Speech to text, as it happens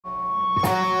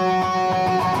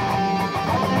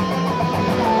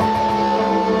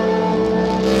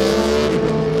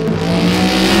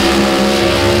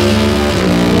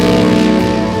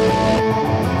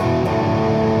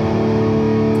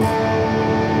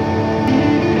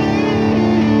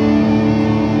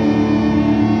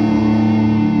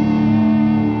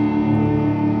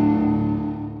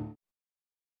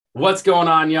What's going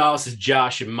on, y'all? This is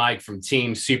Josh and Mike from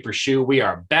Team Super Shoe. We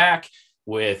are back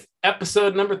with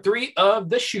episode number 3 of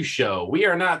the Shoe Show. We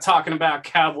are not talking about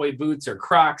cowboy boots or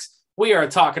Crocs. We are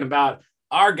talking about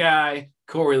our guy,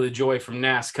 Corey LaJoie from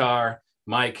NASCAR.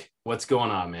 Mike, what's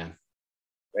going on, man?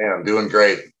 Man, I'm doing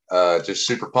great. Just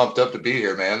super pumped up to be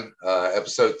here, man.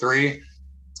 Episode 3,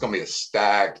 it's going to be a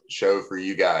stacked show for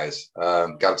you guys.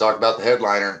 Got to talk about the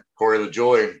headliner, Corey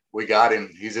LaJoie. We got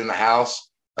him. He's in the house.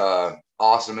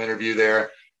 Awesome interview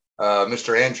there.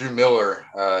 Mr. Andrew Miller,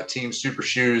 Team Super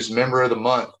Shoes Member of the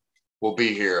Month, will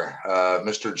be here.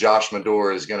 Mr. Josh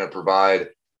Medore is going to provide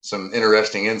some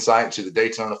interesting insight to the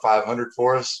Daytona 500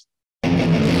 for us. All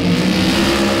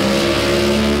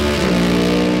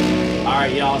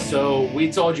right, y'all. So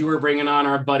we told you we're bringing on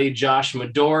our buddy Josh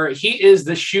Medore. He is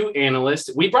the shoe analyst.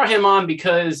 We brought him on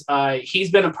because he's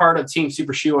been a part of Team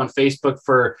Super Shoe on Facebook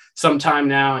for some time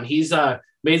now, and he's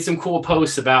made some cool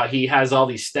posts about he has all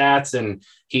these stats, and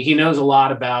he knows a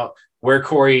lot about where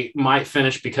Corey might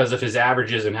finish because of his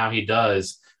averages and how he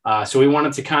does. So we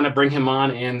wanted to kind of bring him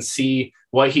on and see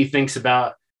what he thinks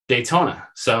about Daytona.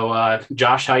 So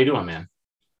Josh, how you doing, man?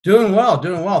 Doing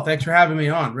well. Thanks for having me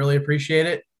on. Really appreciate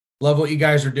it. Love what you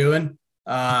guys are doing.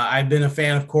 I've been a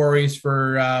fan of Corey's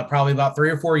for probably about 3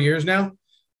 or 4 years now.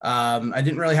 I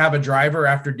didn't really have a driver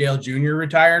after Dale Jr.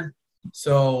 retired.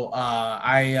 So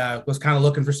I was kind of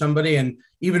looking for somebody. And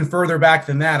even further back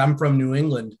than that, I'm from New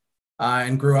England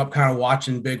and grew up kind of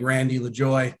watching big Randy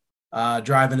LaJoie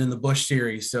driving in the Busch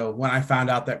series. So when I found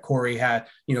out that Corey had,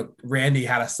 Randy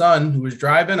had a son who was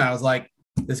driving, I was like,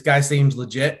 this guy seems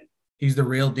legit. He's the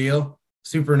real deal.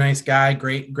 Super nice guy,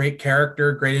 great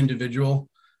character, great individual.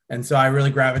 And so I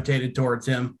really gravitated towards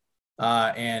him.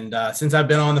 And since I've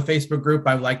been on the Facebook group,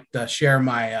 I like to share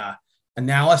my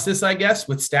analysis, I guess,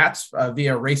 with stats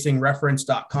via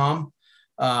racingreference.com.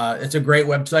 It's a great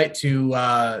website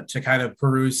to kind of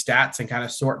peruse stats and kind of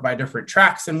sort by different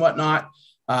tracks and whatnot.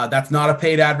 That's not a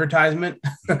paid advertisement.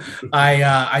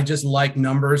 I just like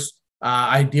numbers.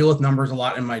 I deal with numbers a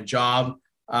lot in my job.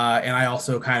 And I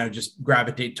also kind of just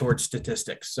gravitate towards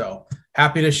statistics. So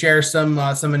happy to share some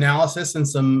analysis and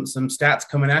some stats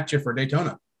coming at you for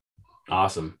Daytona.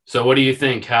 Awesome. So what do you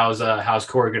think? How's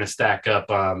Corey going to stack up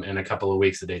in a couple of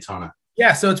weeks at Daytona?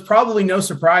 Yeah, so it's probably no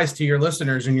surprise to your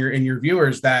listeners and your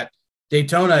viewers that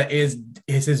Daytona is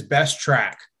his best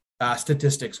track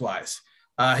statistics wise.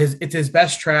 It's his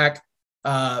best track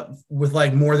with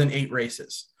like more than 8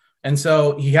 races. And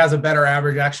so he has a better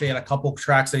average actually at a couple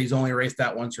tracks that he's only raced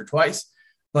at once or twice.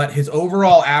 But his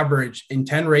overall average in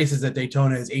 10 races at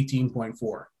Daytona is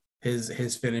 18.4,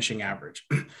 his finishing average.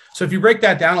 So if you break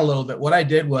that down a little bit, what I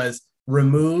did was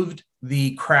removed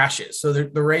the crashes. So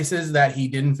the races that he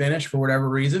didn't finish for whatever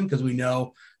reason, because we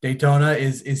know Daytona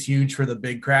is huge for the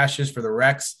big crashes, for the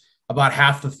wrecks. About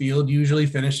half the field usually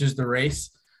finishes the race.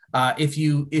 If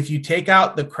you take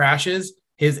out the crashes,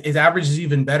 his average is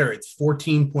even better. It's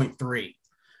 14.3.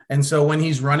 And so when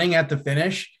he's running at the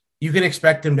finish, you can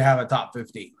expect him to have a top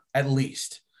 15 at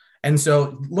least. And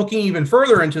so looking even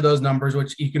further into those numbers,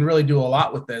 which you can really do a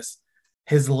lot with this,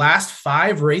 his last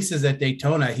 5 races at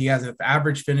Daytona, he has an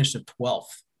average finish of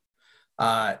 12th.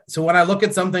 So when I look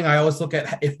at something, I always look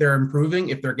at if they're improving,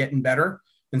 if they're getting better.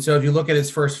 And so if you look at his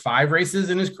first 5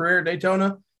 races in his career at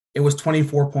Daytona, it was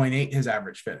 24.8, his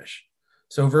average finish.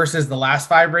 So versus the last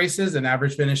 5 races, an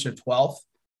average finish of 12th,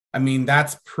 I mean,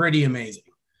 that's pretty amazing.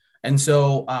 And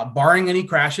so barring any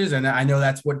crashes, and I know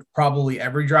that's what probably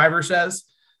every driver says,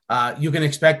 you can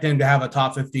expect him to have a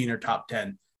top 15 or top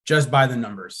 10 just by the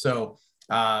numbers. So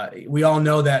we all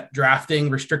know that drafting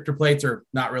restrictor plates, or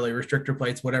not really restrictor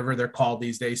plates, whatever they're called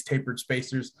these days, tapered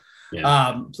spacers.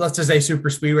 Yeah. So let's just say super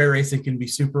speedway racing can be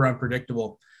super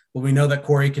unpredictable. But we know that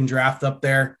Corey can draft up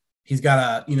there. He's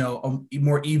got a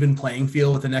more even playing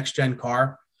field with the next gen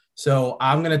car. So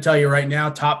I'm going to tell you right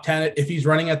now, top 10, if he's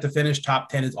running at the finish, top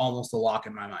 10 is almost a lock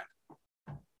in my mind.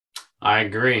 I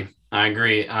agree.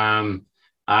 I'm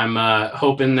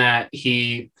hoping that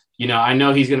he, I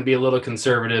know he's going to be a little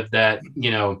conservative that,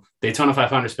 Daytona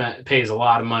 500 pays a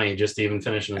lot of money just to even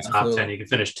finish in the top 10. You can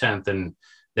finish 10th and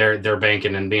they're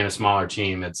banking, and being a smaller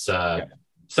team, it's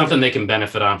something they can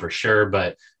benefit on for sure.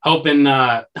 But hoping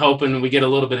we get a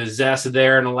little bit of zest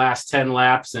there in the last 10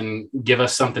 laps and give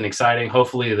us something exciting.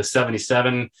 Hopefully the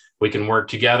 77 we can work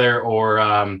together,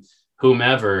 or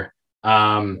whomever.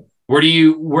 Where do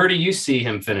you see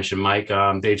him finishing, Mike,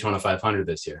 Daytona 500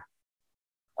 this year?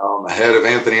 Ahead of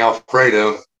Anthony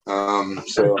Alfredo. I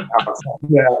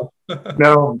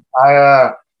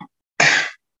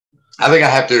think I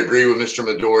have to agree with Mr.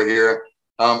 Medore here.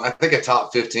 I think a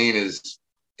top 15 is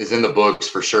in the books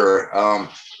for sure.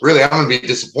 Really, I'm going to be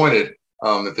disappointed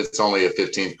if it's only a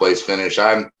 15th place finish.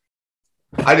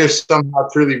 I just somehow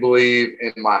truly believe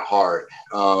in my heart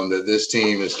that this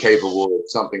team is capable of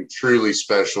something truly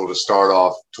special to start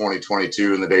off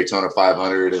 2022 in the Daytona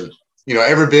 500. And,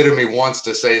 every bit of me wants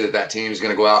to say that team is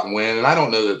going to go out and win. And I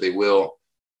don't know that they will,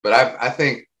 but I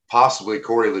think possibly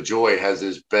Corey LaJoie has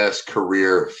his best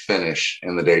career finish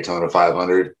in the Daytona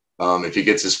 500. If he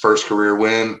gets his first career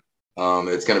win,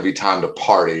 it's going to be time to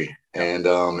party. And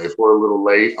if we're a little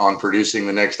late on producing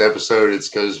the next episode, it's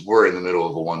because we're in the middle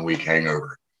of a 1 week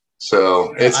hangover.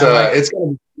 So it's going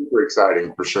to be super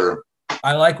exciting for sure.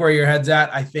 I like where your head's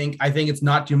at. I think it's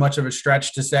not too much of a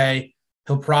stretch to say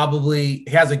he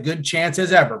has a good chance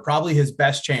as ever, probably his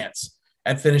best chance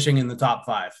at finishing in the top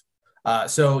 5.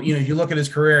 So, you look at his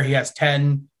career, he has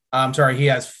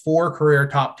 4 career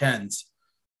top 10s,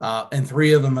 and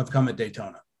 3 of them have come at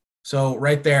Daytona. So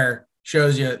right there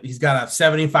shows you he's got a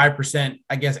 75%,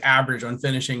 I guess, average on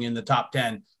finishing in the top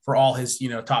 10 for all his,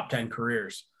 top 10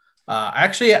 careers.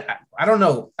 Actually, I don't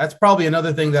know. That's probably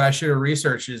another thing that I should have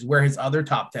researched is where his other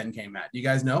top 10 came at. Do you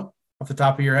guys know off the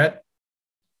top of your head?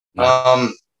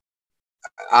 I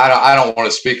don't want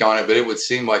to speak on it, but it would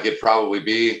seem like it'd probably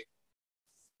be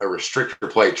a restrictor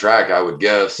plate track, I would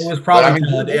guess. It was probably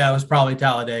it was probably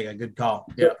Talladega. Good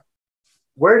call. Yeah.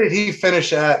 Where did he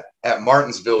finish at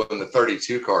Martinsville in the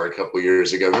 32 car a couple of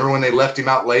years ago? Remember when they left him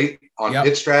out late on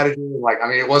pit strategy?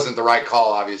 It wasn't the right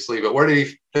call, obviously, but where did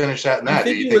he finish at in that? I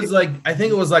think it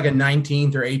was like a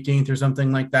 19th or 18th or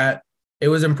something like that. It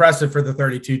was impressive for the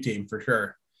 32 team for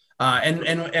sure.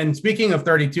 And speaking of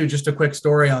 32, just a quick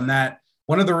story on that.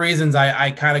 One of the reasons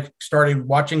I kind of started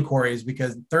watching Corey is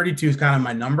because 32 is kind of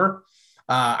my number.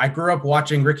 I grew up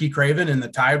watching Ricky Craven in the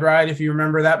Tide Ride, if you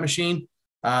remember that machine.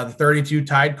 The 32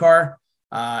 Tide car.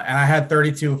 And I had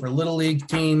 32 for little league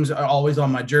teams, always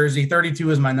on my jersey. 32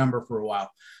 was my number for a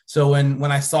while. So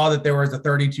when I saw that there was a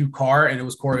 32 car and it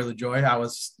was Corey LaJoie, I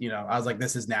was like,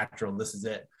 this is natural. This is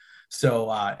it.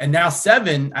 So, and now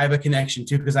 7, I have a connection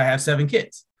to because I have 7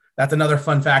 kids. That's another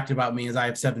fun fact about me is I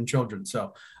have 7 children.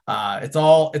 So it's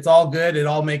all good. It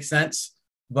all makes sense.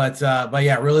 But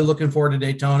yeah, really looking forward to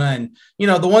Daytona. And,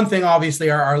 the one thing obviously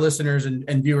our listeners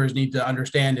and viewers need to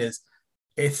understand is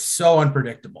it's so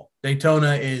unpredictable.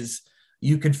 Daytona is,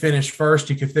 you could finish first,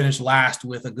 you could finish last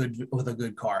with a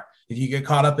good car. If you get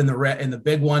caught up in the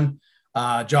big one,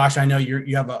 Josh, I know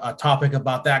you have a topic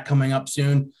about that coming up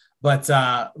soon, but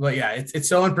yeah, it's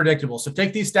so unpredictable. So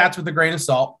take these stats with a grain of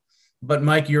salt. But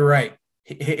Mike, you're right.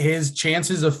 His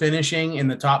chances of finishing in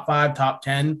the top 5, top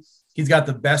 10, he's got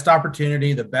the best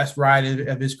opportunity, the best ride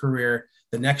of his career.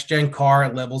 The next gen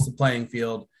car levels the playing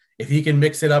field. If he can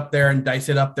mix it up there and dice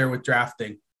it up there with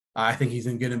drafting, I think he's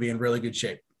going to be in really good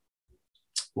shape.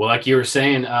 Well, like you were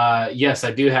saying, yes,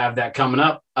 I do have that coming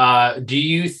up. Do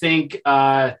you think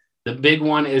the big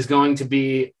one is going to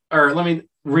be, or let me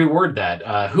reword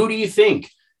that. Who do you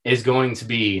think is going to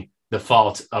be the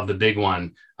fault of the big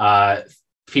one?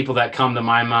 People that come to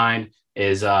my mind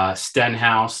is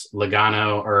Stenhouse,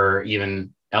 Logano, or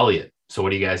even Elliott. So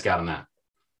what do you guys got on that?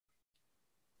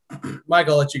 Mike,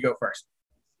 I'll let you go first.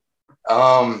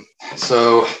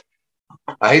 So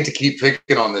I hate to keep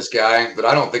picking on this guy, but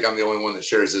I don't think I'm the only one that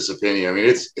shares this opinion. I mean,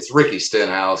 it's Ricky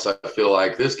Stenhouse. I feel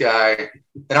like this guy,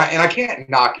 and I can't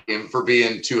knock him for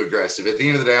being too aggressive. At the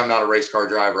end of the day, I'm not a race car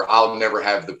driver. I'll never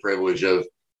have the privilege of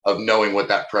knowing what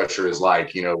that pressure is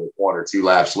like, with 1 or 2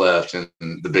 laps left in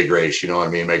the big race,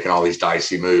 making all these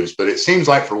dicey moves. But it seems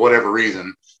like for whatever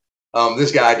reason,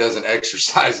 this guy doesn't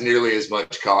exercise nearly as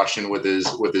much caution with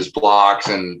his blocks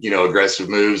and, aggressive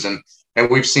moves. And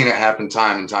we've seen it happen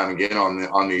time and time again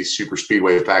on these super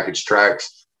speedway package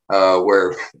tracks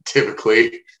where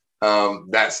typically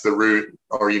that's the root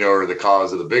or the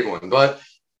cause of the big one. But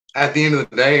at the end of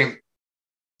the day,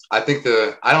 I think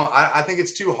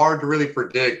it's too hard to really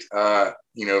predict,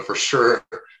 for sure,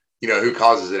 who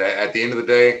causes it. At the end of the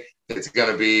day, it's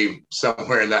going to be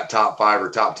somewhere in that top 5 or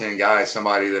top 10 guys,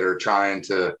 somebody that are trying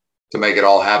to make it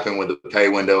all happen when the pay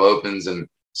window opens. And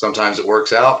sometimes it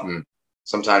works out and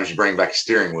sometimes you bring back a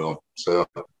steering wheel. So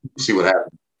see what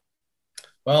happens.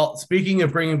 Well, speaking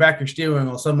of bringing back your steering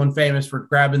wheel, someone famous for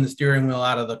grabbing the steering wheel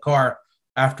out of the car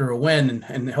after a win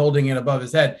and holding it above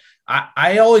his head.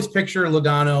 I always picture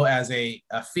Logano as a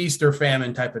feast or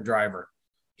famine type of driver.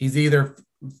 He's either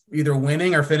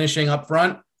winning or finishing up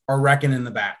front or wrecking in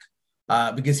the back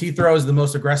because he throws the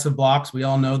most aggressive blocks. We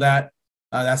all know that.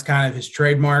 That's kind of his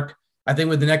trademark. I think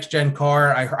with the next gen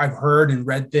car, I've heard and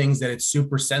read things that it's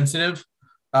super sensitive.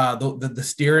 The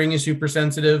steering is super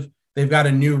sensitive. They've got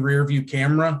a new rear view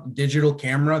camera, digital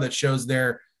camera that shows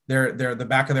the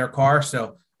back of their car.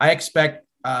 So I expect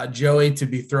Joey to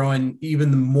be throwing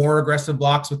even more aggressive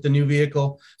blocks with the new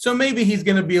vehicle. So maybe he's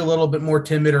going to be a little bit more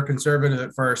timid or conservative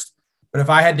at first. But if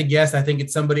I had to guess, I think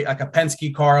it's somebody like a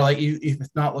Penske car, like if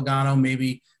it's not Logano,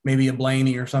 maybe a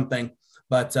Blaney or something.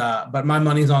 But my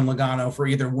money's on Logano for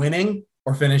either winning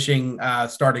or finishing,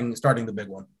 starting the big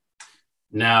one.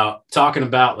 Now, talking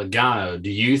about Logano,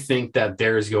 do you think that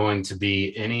there's going to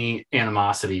be any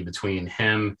animosity between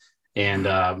him and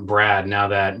Brad now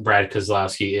that Brad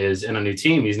Keselowski is in a new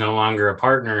team? He's no longer a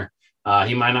partner.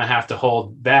 He might not have to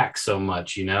hold back so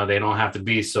much. They don't have to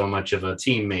be so much of a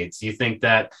teammates. Do you think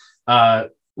that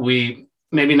we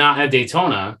maybe not at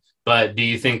Daytona, but do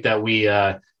you think that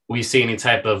we see any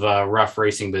type of rough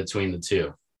racing between the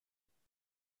two?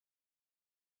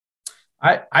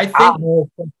 I think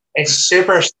it's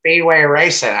super speedway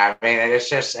racing. I mean, it's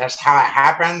just that's how it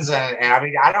happens. And I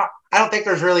mean, I don't think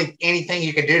there's really anything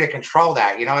you can do to control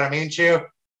that. You know what I mean, Chew?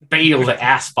 Feel the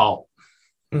asphalt.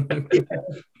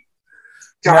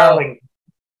 Darling.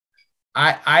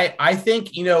 I think,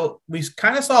 we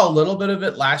kind of saw a little bit of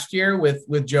it last year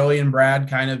with Joey and Brad,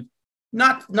 kind of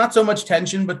not so much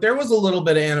tension, but there was a little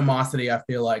bit of animosity, I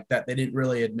feel like, that they didn't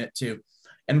really admit to.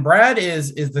 And Brad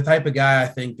is the type of guy, I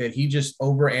think, that he just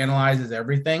overanalyzes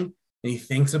everything and he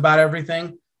thinks about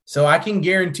everything. So I can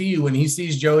guarantee you when he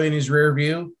sees Joey in his rear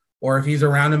view, or if he's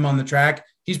around him on the track,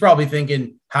 he's probably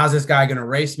thinking, how's this guy going to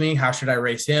race me? How should I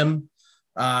race him?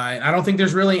 And I don't think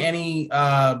there's really any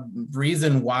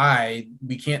reason why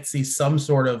we can't see some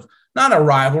sort of, not a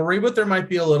rivalry, but there might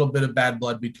be a little bit of bad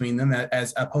blood between them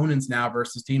as opponents now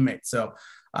versus teammates. So,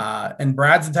 and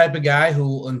Brad's the type of guy who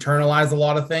will internalize a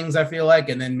lot of things, I feel like,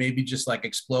 and then maybe just like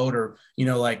explode or,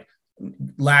 like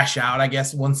lash out, I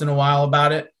guess, once in a while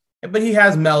about it. But he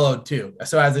has mellowed too.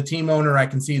 So as a team owner, I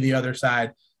can see the other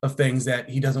side of things, that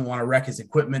he doesn't want to wreck his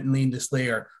equipment needlessly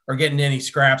or get into any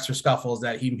scraps or scuffles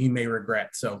that he may regret.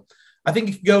 So I think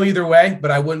it could go either way,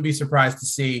 but I wouldn't be surprised to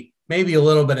see maybe a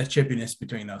little bit of chippiness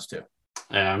between those two.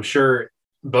 I'm sure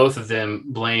both of them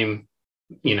blame,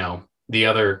 the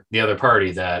other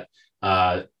party that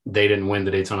they didn't win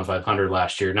the Daytona 500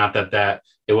 last year. Not that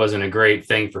it wasn't a great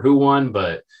thing for who won,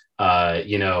 but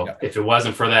if it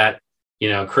wasn't for that,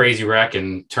 crazy wreck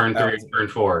in turn 3 and turn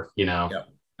 4, Yeah,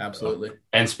 absolutely.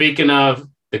 And speaking of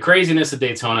the craziness of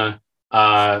Daytona,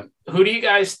 who do you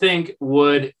guys think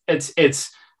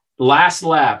it's last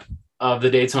lap of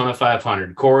the Daytona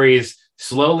 500? Corey's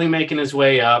slowly making his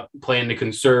way up, playing the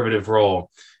conservative role.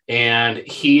 And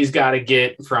he's got to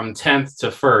get from 10th to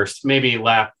 1st, maybe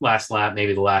last lap,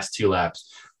 maybe the last 2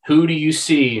 laps. Who do you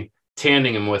see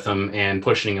tandeming with him and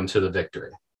pushing him to the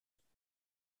victory?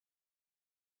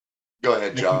 Go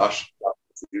ahead, Josh.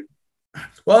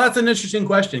 Well, that's an interesting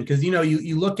question because,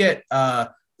 you look at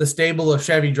the stable of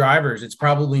Chevy drivers, it's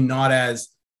probably not as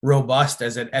robust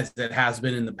as it has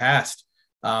been in the past.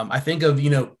 I think of,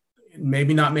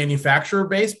 maybe not manufacturer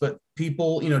based, but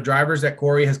people, drivers that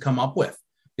Corey has come up with.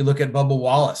 You look at Bubba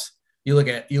Wallace. You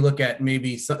look at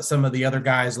maybe some of the other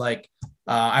guys like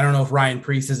I don't know if Ryan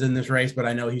Preece is in this race, but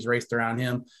I know he's raced around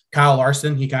him. Kyle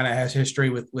Larson, he kind of has history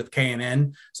with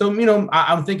K&N. So,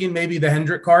 I'm thinking maybe the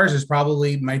Hendrick cars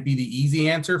might be the easy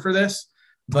answer for this.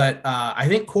 But I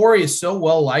think Corey is so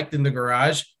well liked in the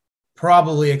garage,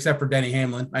 probably except for Denny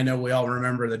Hamlin. I know we all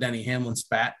remember the Denny Hamlin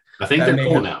spat. I think they're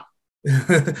cool now.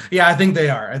 Yeah, I think they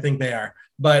are.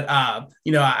 But,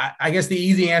 I guess the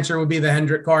easy answer would be the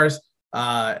Hendrick cars.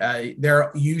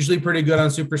 They're usually pretty good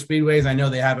on super speedways. I know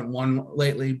they haven't won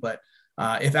lately, but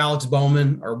if Alex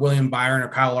Bowman or William Byron or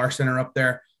Kyle Larson are up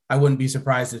there, I wouldn't be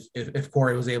surprised if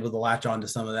Corey was able to latch on to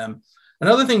some of them.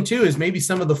 Another thing too is maybe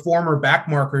some of the former back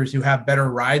markers who have better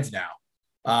rides now.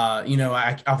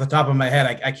 Off the top of my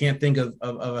head, I can't think of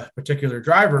a particular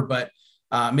driver, but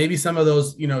maybe some of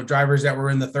those, drivers that were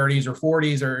in the 30s or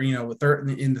 40s or,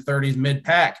 in the 30s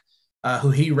mid-pack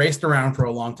who he raced around for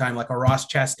a long time, like a Ross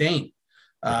Chastain.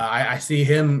 I see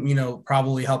him,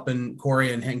 probably helping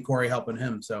Corey and Corey helping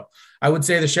him. So I would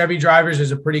say the Chevy drivers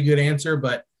is a pretty good answer,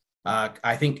 but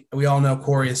I think we all know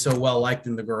Corey is so well liked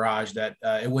in the garage that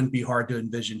it wouldn't be hard to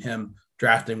envision him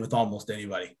drafting with almost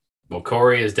anybody. Well,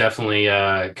 Corey has definitely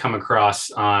come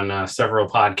across on several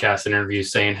podcast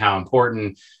interviews saying how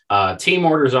important team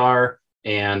orders are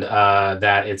and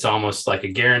that it's almost like a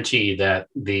guarantee that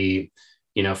the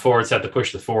Fords have to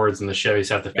push the Fords and the Chevys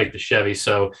have to pick the Chevys.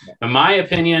 So in my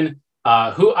opinion,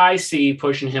 who I see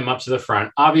pushing him up to the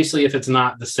front, obviously, if it's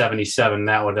not the 77,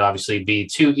 that would obviously be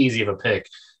too easy of a pick.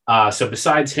 So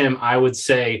besides him, I would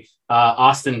say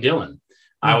Austin Dillon.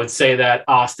 I would say that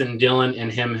Austin Dillon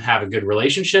and him have a good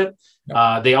relationship.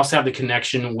 They also have the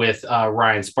connection with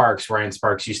Ryan Sparks. Ryan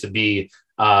Sparks used to be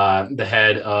the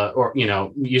head, or, you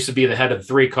know, used to be the head of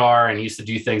the 3-car and used to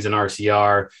do things in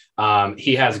RCR.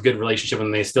 He has a good relationship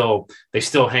and they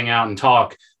still hang out and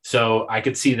talk. So I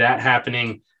could see that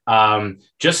happening.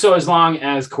 Just so as long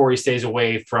as Corey stays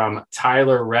away from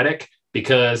Tyler Reddick,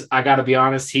 because I got to be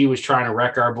honest, he was trying to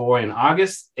wreck our boy in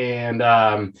August. And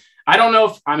I don't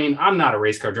know I'm not a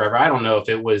race car driver. I don't know if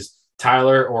it was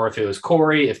Tyler or if it was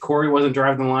Corey, if Corey wasn't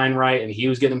driving the line right and he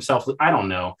was getting himself, I don't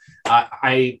know.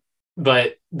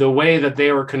 But the way that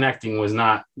they were connecting was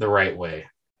not the right way.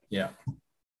 Yeah.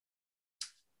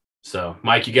 So,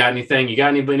 Mike, you got anything? You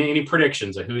got any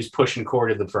predictions of who's pushing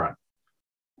Corey to the front?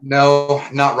 No,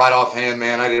 not right offhand,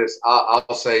 man.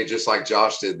 I'll say just like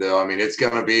Josh did, though. I mean, it's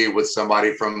going to be with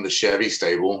somebody from the Chevy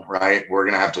stable, right? We're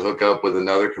going to have to hook up with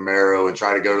another Camaro and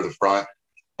try to go to the front.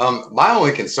 My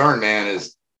only concern, man,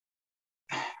 is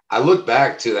I look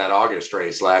back to that August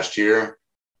race last year,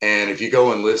 and if you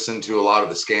go and listen to a lot of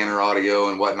the scanner audio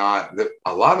and whatnot,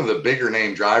 a lot of the bigger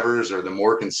name drivers or the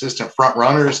more consistent front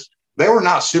runners, they were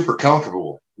not super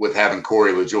comfortable with having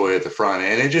Corey LaJoie at the front.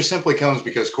 And it just simply comes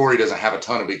because Corey doesn't have a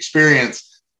ton of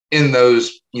experience in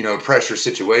those, you know, pressure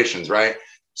situations, right?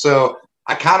 So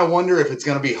I kind of wonder if it's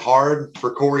going to be hard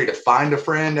for Corey to find a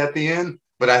friend at the end,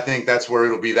 but I think that's where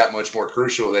it'll be that much more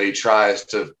crucial that he tries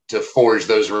to forge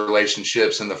those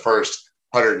relationships in the first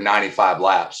 195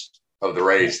 laps of the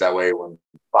race. That way, when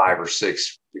 5 or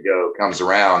 6 to go comes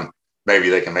around, maybe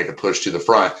they can make a push to the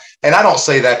front. And I don't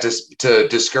say that to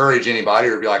discourage anybody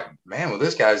or be like, man, well,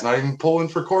 this guy's not even pulling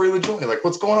for Corey LaJoie. Like,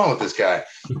 what's going on with this guy?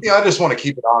 You know, I just want to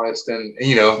keep it honest and,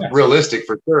 you know, realistic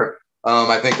for sure.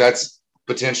 I think that's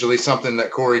potentially something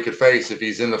that Corey could face if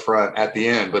he's in the front at the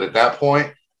end. But at that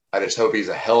point, I just hope he's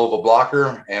a hell of a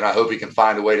blocker, and I hope he can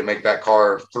find a way to make that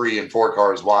car 3 and 4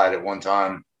 cars wide at one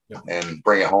time and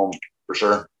bring it home for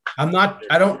sure.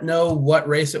 I don't know what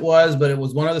race it was, but it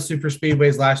was one of the super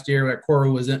speedways last year where Corey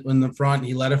was in the front.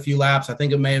 He led a few laps. I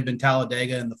think it may have been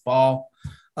Talladega in the fall.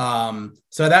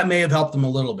 So that may have helped him a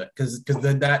little bit because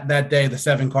that day the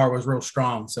 7 car was real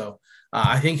strong. So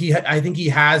I think he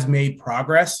has made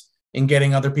progress in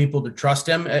getting other people to trust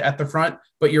him at the front.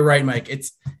 But you're right, Mike.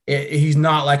 He's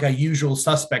not like a usual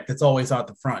suspect that's always out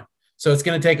the front. So it's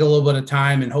going to take a little bit of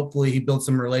time, and hopefully he builds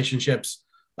some relationships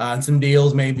and some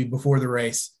deals maybe before the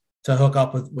race to hook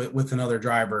up with another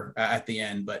driver at the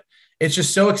end. But it's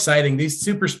just so exciting. These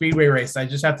super speedway races, I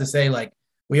just have to say, like,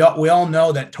 we all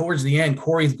know that towards the end,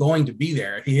 Corey's going to be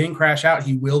there. If he didn't crash out,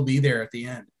 he will be there at the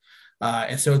end.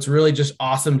 And so it's really just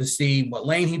awesome to see what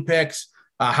lane he picks,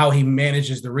 how he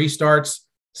manages the restarts.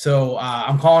 So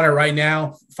I'm calling it right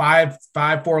now,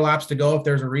 4 laps to go. If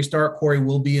there's a restart, Corey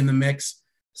will be in the mix.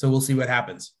 So we'll see what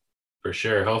happens. For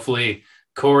sure. Hopefully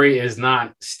Corey is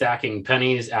not stacking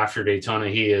pennies after Daytona.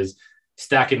 He is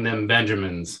stacking them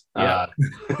Benjamins. Yeah.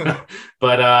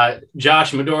 But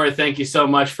Josh Medora, thank you so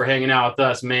much for hanging out with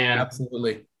us, man.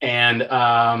 Absolutely.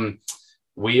 And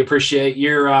we appreciate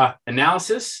your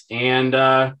analysis,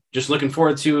 and just looking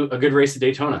forward to a good race at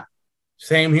Daytona.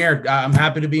 Same here. I'm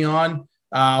happy to be on.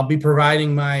 I'll be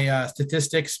providing my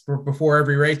statistics before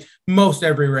every race, most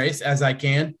every race as I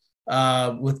can.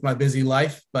 With my busy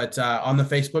life, but on the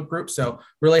Facebook group. So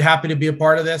really happy to be a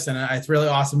part of this. And it's really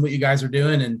awesome what you guys are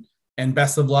doing, and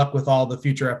best of luck with all the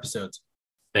future episodes.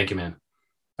 Thank you, man.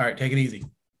 All right. Take it easy.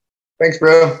 Thanks,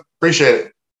 bro. Appreciate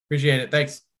it. Appreciate it.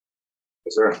 Thanks.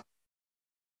 Yes, sir.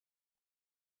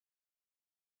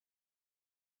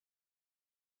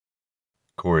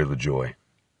 Corey LaJoie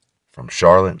from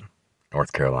Charlotte,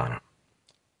 North Carolina.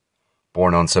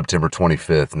 Born on September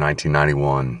 25th,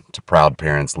 1991, to proud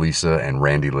parents Lisa and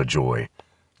Randy LaJoie,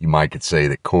 you might could say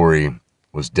that Corey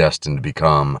was destined to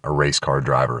become a race car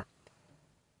driver.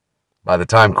 By the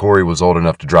time Corey was old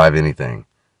enough to drive anything,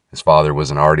 his father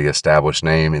was an already established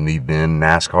name in the then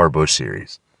NASCAR Busch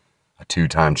Series, a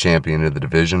 2-time champion of the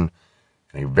division,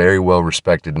 and a very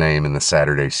well-respected name in the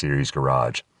Saturday Series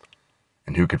garage.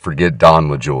 And who could forget Don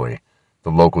LaJoie, the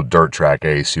local dirt track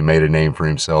ace who made a name for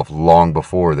himself long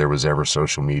before there was ever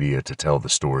social media to tell the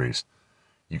stories.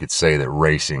 You could say that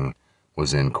racing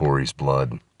was in Corey's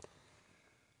blood.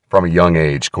 From a young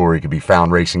age, Corey could be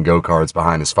found racing go-karts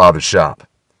behind his father's shop.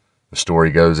 The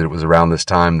story goes that it was around this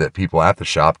time that people at the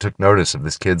shop took notice of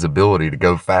this kid's ability to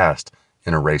go fast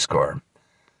in a race car.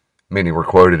 Many were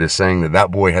quoted as saying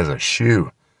that boy has a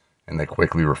shoe, and they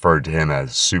quickly referred to him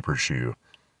as Super Shoe.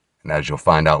 And as you'll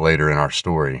find out later in our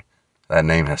story, that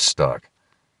name has stuck.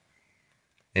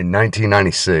 In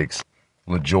 1996,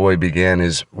 LaJoie began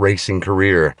his racing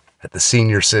career at the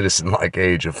senior citizen-like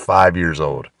age of 5 years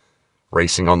old.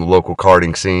 Racing on the local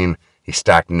karting scene, he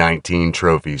stacked 19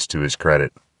 trophies to his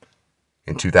credit.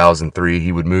 In 2003,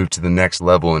 he would move to the next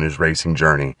level in his racing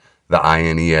journey, the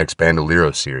INEX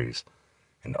Bandolero Series.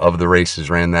 And of the races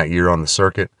ran that year on the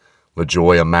circuit,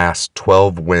 LaJoie amassed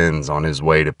 12 wins on his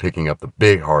way to picking up the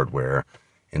big hardware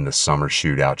in the Summer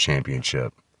Shootout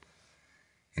Championship.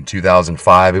 In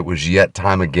 2005, it was yet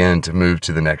time again to move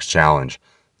to the next challenge,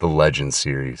 the Legends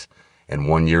Series. And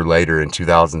 1 year later, in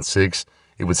 2006,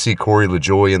 it would see Corey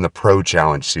LaJoie in the Pro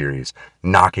Challenge Series,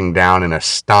 knocking down an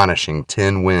astonishing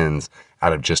 10 wins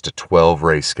out of just a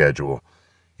 12-race schedule.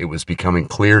 It was becoming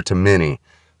clear to many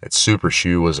that Super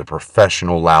Shoe was a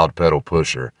professional loud pedal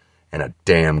pusher, and a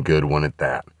damn good one at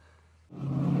that.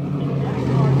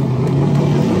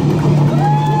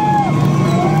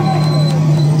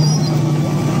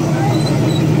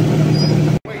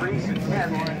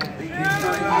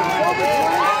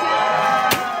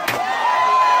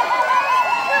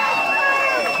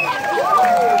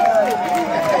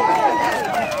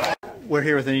 We're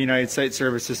here with the United States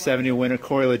Services 70 winner,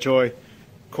 Corey LaJoie.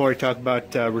 Corey, talk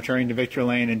about returning to victory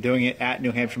lane and doing it at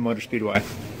New Hampshire Motor Speedway.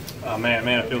 Man,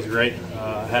 it feels great.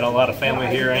 Had a lot of family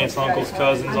here, aunts, uncles,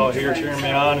 cousins, all here cheering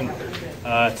me on, and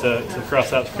to cross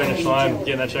that finish line,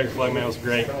 getting that checker flag, man, was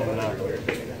great. And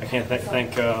I can't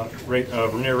thank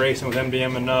Rainier Racing with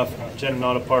MDM enough, Jen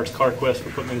Auto Parts, CarQuest for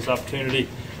putting me this opportunity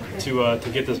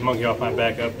to get this monkey off my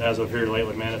back up as of here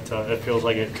lately, man. It feels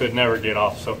like it could never get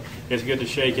off. So it's good to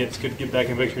shake it. It's good to get back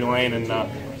in victory lane, and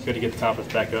good to get the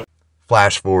confidence back up.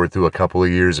 Flash forward through a couple of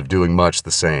years of doing much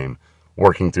the same,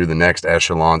 working through the next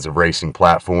echelons of racing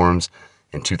platforms.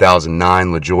 In 2009,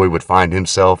 LaJoie would find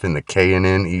himself in the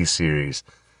K&N E-Series,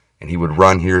 and he would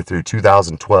run here through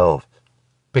 2012,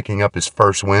 picking up his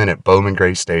first win at Bowman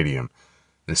Gray Stadium.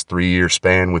 This 3-year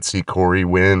span would see Corey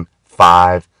win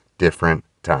 5 different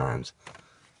times.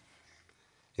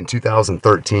 In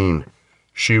 2013,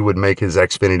 Shoe would make his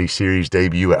Xfinity Series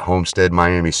debut at Homestead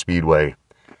Miami Speedway.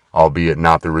 Albeit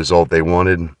not the result they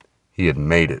wanted, he had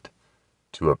made it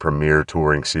to a premier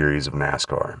touring series of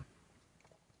NASCAR.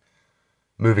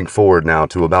 Moving forward now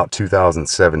to about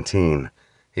 2017,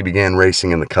 he began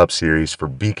racing in the Cup Series for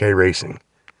BK Racing.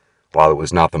 While it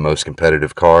was not the most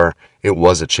competitive car, it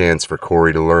was a chance for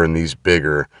Corey to learn these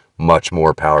bigger, much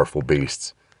more powerful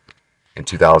beasts. In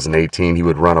 2018, he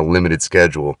would run a limited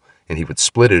schedule, and he would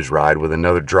split his ride with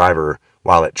another driver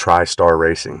while at TriStar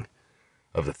Racing.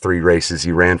 Of the 3 races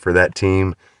he ran for that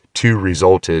team, 2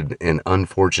 resulted in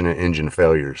unfortunate engine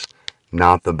failures.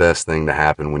 Not the best thing to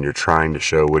happen when you're trying to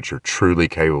show what you're truly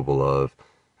capable of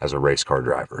as a race car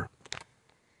driver.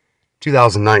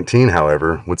 2019,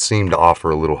 however, would seem to offer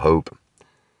a little hope.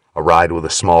 A ride with a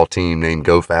small team named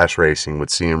Go Fast Racing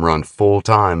would see him run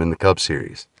full-time in the Cup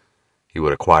Series. He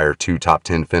would acquire 2 top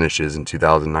 10 finishes in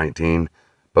 2019,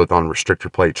 both on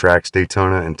restrictor plate tracks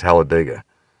Daytona and Talladega.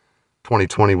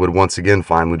 2020 would once again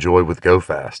find LaJoie with Go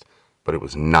Fast, but it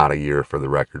was not a year for the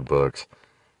record books.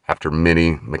 After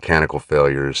many mechanical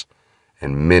failures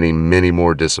and many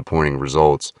more disappointing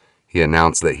results, he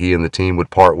announced that he and the team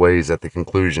would part ways at the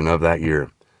conclusion of that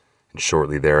year. And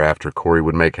shortly thereafter, Corey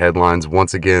would make headlines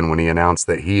once again when he announced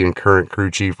that he and current crew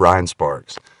chief Ryan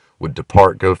Sparks would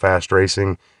depart Go Fast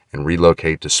Racing and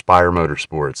relocate to Spire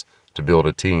Motorsports to build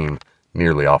a team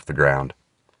nearly off the ground.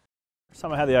 First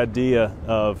time I had the idea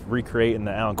of recreating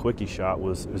the Alan Quickie shot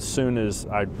was as soon as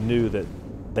I knew that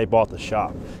they bought the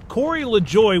shop. Corey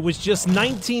LaJoie was just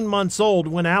 19 months old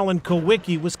when Alan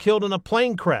Kulwicki was killed in a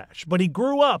plane crash, but he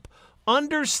grew up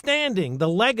understanding the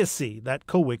legacy that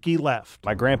Kulwicki left.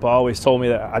 My grandpa always told me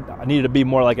that I needed to be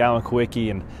more like Alan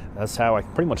Kulwicki, and that's how I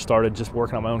pretty much started, just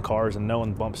working on my own cars and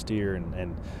knowing bump steer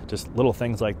and just little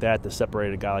things like that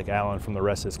separated a guy like Alan from the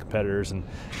rest of his competitors. And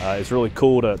it's really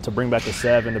cool to bring back the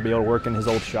 7, to be able to work in his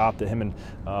old shop that him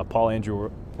and Paul Andrew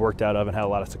worked out of and had a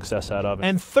lot of success out of.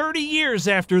 And 30 years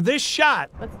after this shot,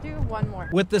 let's do one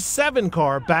more. With the 7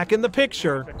 car back in the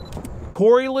picture,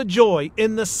 Corey LaJoie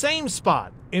in the same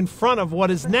spot in front of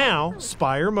what is now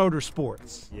Spire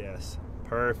Motorsports. Yes,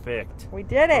 perfect. We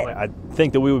did it. I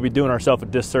think that we would be doing ourselves a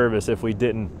disservice if we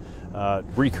didn't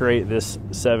recreate this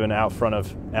 7 out front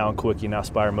of Alan Kulwicki, now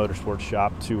Spire Motorsports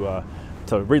shop, to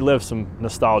relive some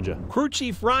nostalgia. Crew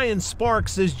Chief Ryan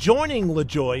Sparks is joining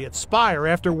LaJoie at Spire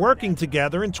after working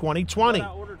together in 2020.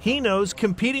 He knows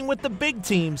competing with the big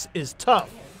teams is tough,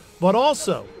 but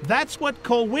also that's what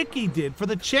Kulwicki did for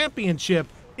the championship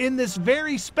in this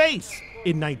very space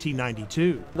in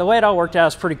 1992. The way it all worked out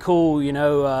is pretty cool, you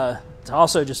know, to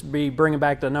also just be bringing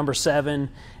back the number 7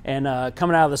 and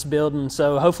coming out of this building.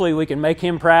 So hopefully we can make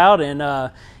him proud,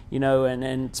 and you know,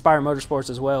 and Spire Motorsports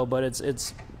as well. But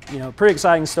it's you know, pretty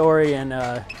exciting story,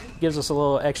 and gives us a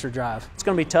little extra drive. It's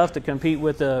going to be tough to compete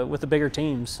with the bigger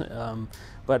teams,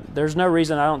 but there's no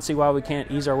reason I don't see why we can't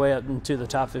ease our way up into the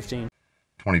top 15.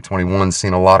 2021's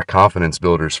seen a lot of confidence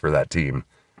builders for that team,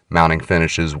 mounting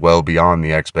finishes well beyond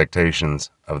the expectations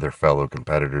of their fellow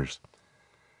competitors.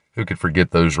 Who could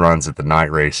forget those runs at the night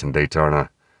race in Daytona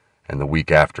and the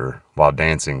week after while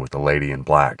dancing with the lady in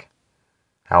black?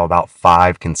 How about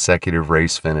 5 consecutive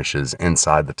race finishes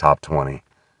inside the top 20?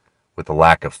 With the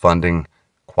lack of funding,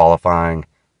 qualifying,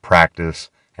 practice,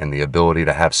 and the ability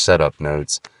to have setup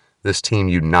notes, this team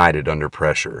united under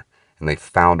pressure, and they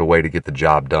found a way to get the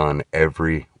job done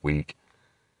every week.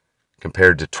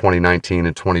 Compared to 2019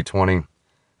 and 2020,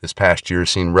 this past year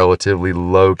has seen relatively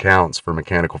low counts for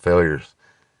mechanical failures.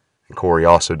 And Corey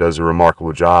also does a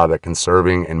remarkable job at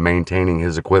conserving and maintaining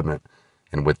his equipment.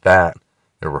 And with that,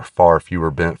 there were far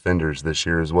fewer bent fenders this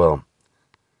year as well.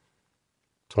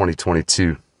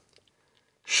 2022.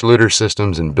 Schluter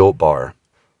Systems and Built Bar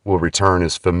will return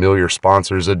as familiar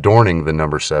sponsors adorning the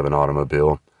number 7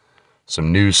 automobile.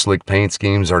 Some new slick paint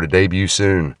schemes are to debut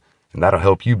soon, and that'll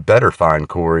help you better find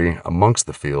Corey amongst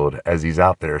the field as he's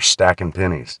out there stacking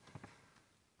pennies.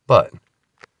 But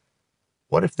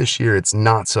what if this year it's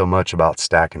not so much about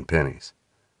stacking pennies,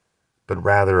 but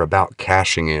rather about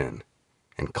cashing in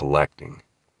and collecting?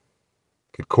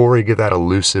 Could Corey get that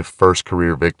elusive first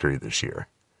career victory this year?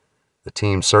 The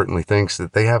team certainly thinks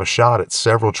that they have a shot at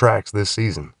several tracks this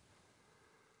season.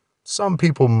 Some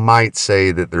people might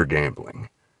say that they're gambling,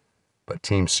 but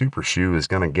Team Super Shoe is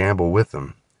going to gamble with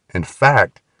them. In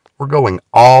fact, we're going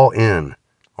all in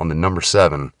on the number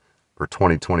 7 for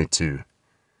 2022.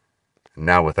 And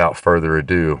now, without further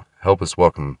ado, help us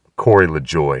welcome Corey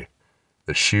LaJoie.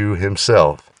 The shoe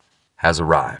himself has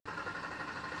arrived.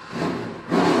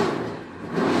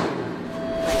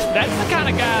 That's the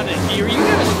kind of guy that you're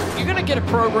gonna get a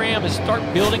program and start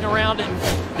building around it.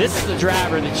 This is the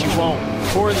driver that you want,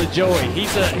 Corey LaJoie.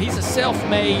 He's a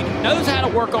self-made, knows how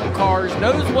to work on cars,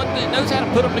 knows how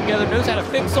to put them together, knows how to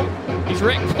fix them. He's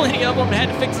wrecked plenty of them and had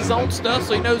to fix his own stuff,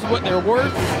 so he knows what they're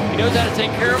worth. He knows how to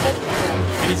take care of them,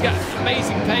 and he's got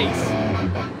amazing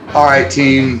pace. All right,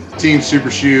 team Super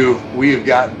Shoe, we have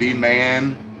got the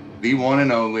man, the one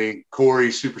and only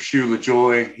Corey Super Shoe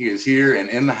LaJoie. He is here and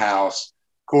in the house.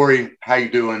 Corey, how you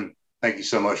doing? Thank you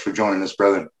so much for joining us,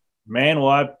 brother. Man,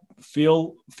 well, I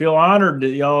feel honored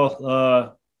that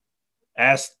y'all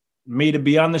asked me to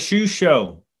be on the shoe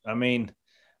show. I mean,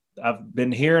 I've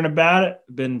been hearing about it,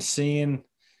 been seeing,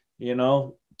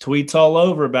 tweets all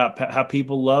over about how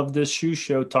people love this shoe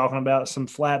show, talking about some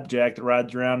flapjack that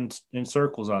rides around in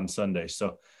circles on Sunday.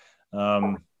 So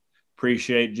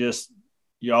appreciate just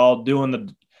y'all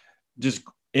doing just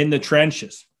in the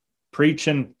trenches,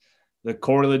 preaching the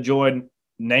Corey LaJoie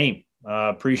name.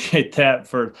 Appreciate that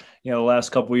for the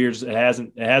last couple of years. It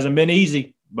hasn't been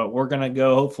easy, but we're gonna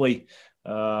go. Hopefully,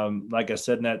 like I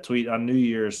said in that tweet on New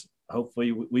Year's,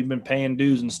 hopefully we've been paying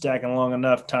dues and stacking long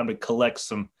enough. Time to collect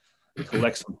some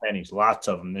pennies, lots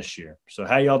of them this year. So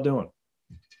how y'all doing?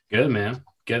 Good, man.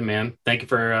 Good, man. Thank you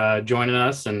for joining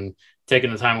us and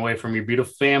taking the time away from your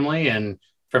beautiful family and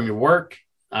from your work.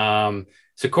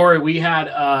 So Corey, we had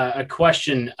a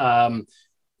question.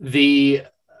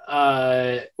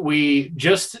 We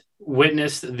just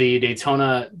witnessed the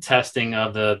Daytona testing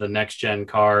of the next gen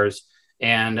cars,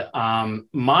 and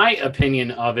my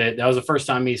opinion of it, that was the first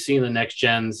time me seeing the next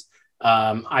gens.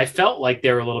 I felt like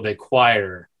they were a little bit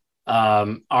quieter.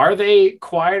 Are they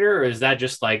quieter, or is that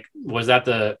just was that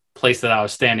the place that I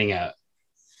was standing at?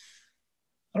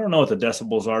 I don't know what the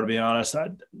decibels are, to be honest.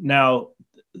 Now,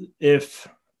 if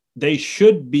they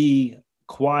should be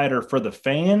quieter for the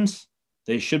fans,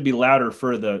 they should be louder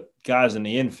for the guys in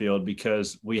the infield,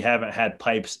 because we haven't had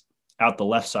pipes out the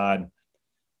left side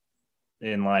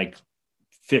in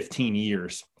 15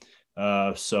 years.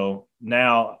 So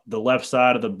now the left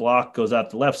side of the block goes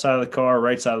out the left side of the car,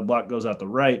 right side of the block goes out the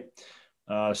right.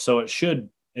 So it should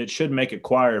make it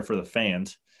quieter for the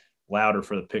fans, louder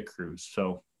for the pit crews.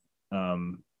 So a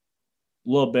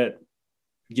little bit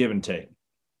give and take.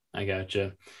 I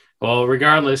gotcha. Well,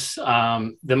 regardless,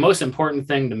 the most important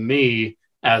thing to me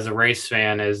as a race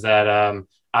fan is that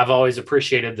I've always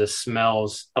appreciated the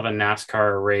smells of a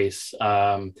NASCAR race.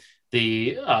 I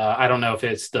don't know if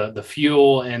it's the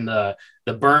fuel and the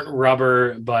burnt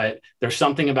rubber, but there's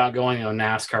something about going to a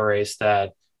NASCAR race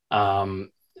that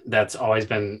that's always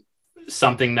been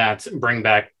something that's bring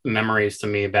back memories to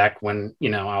me back when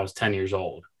I was 10 years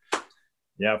old.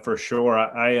 Yeah, for sure.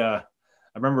 I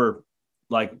remember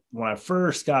when I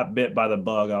first got bit by the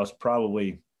bug, I was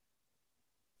probably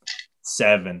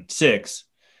 6,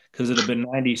 because it had been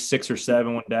 96 or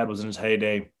 7 when Dad was in his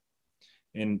heyday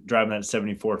and driving that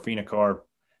 74 Fina car.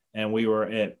 And we were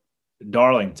at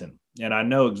Darlington, And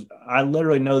I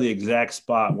literally know the exact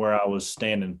spot where I was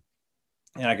standing,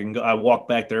 and I walk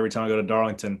back there every time I go to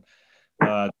Darlington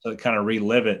to kind of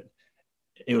relive it.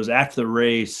 It was after the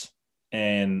race,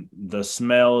 and the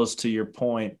smells, to your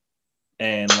point,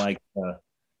 and like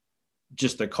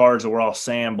just the cars that were all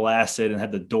sandblasted and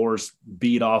had the doors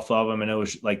beat off of them. And it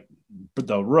was like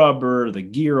the rubber, the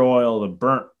gear oil, the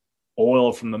burnt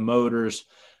oil from the motors,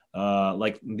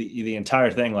 like the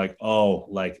entire thing, like, oh,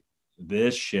 like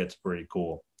this shit's pretty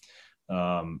cool.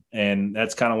 And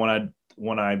that's kind of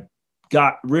when I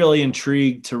got really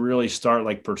intrigued to really start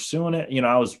like pursuing it. You know,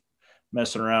 I was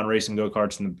messing around racing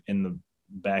go-karts in the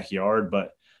backyard,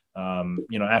 but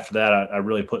you know, after that, I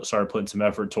really started putting some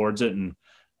effort towards it. And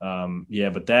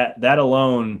but that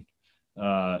alone,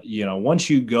 you know, once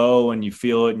you go and you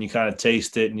feel it and you kind of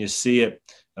taste it and you see it,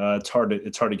 it's hard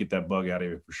to get that bug out of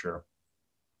you for sure.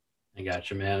 I got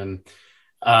you, man.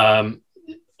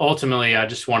 Ultimately, I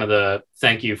just wanted to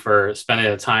thank you for spending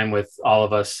the time with all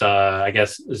of us, I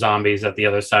guess, zombies at the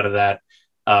other side of that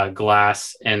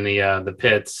glass in the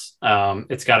pits.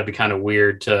 It's got to be kind of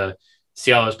weird to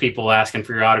see all those people asking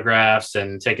for your autographs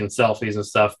and taking selfies and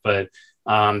stuff. But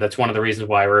that's one of the reasons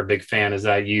why we're a big fan, is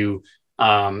that you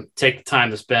take the time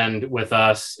to spend with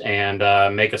us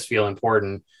and make us feel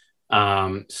important.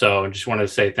 So I just wanted to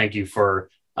say thank you for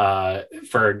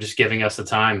just giving us the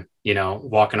time, you know,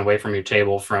 walking away from your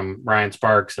table from Ryan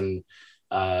Sparks and,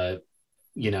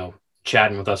 you know,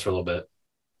 chatting with us for a little bit.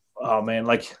 Oh man.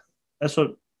 Like that's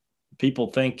what people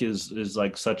think is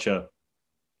like such a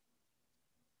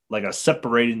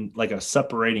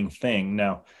separating thing.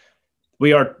 Now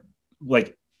we are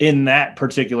like in that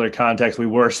particular context, we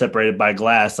were separated by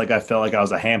glass. Like I felt like I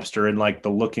was a hamster in like the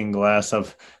looking glass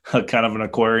of kind of an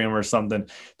aquarium or something,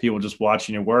 people just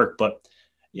watching your work. But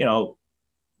you know,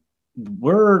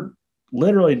 we're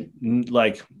literally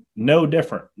like no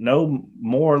different, no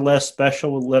more or less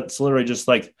special. It's literally just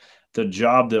like the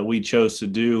job that we chose to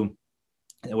do,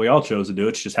 and we all chose to do.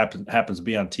 It just happens to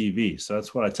be on TV. So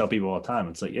that's what I tell people all the time.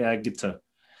 It's like, yeah, I get to,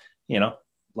 you know,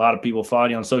 a lot of people follow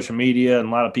you on social media and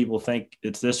a lot of people think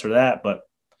it's this or that, but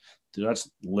dude, I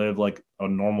just live like a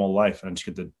normal life and I just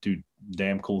get to do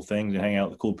damn cool things and hang out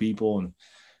with cool people and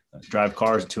drive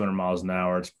cars at 200 miles an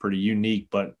hour. It's pretty unique,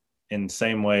 but in the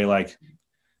same way, like,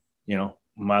 you know,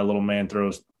 my little man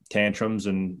throws tantrums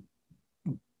and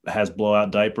has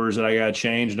blowout diapers that I got to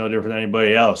change, no different than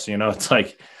anybody else. You know, it's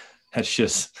like, that's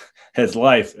just his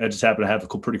life. I just happen to have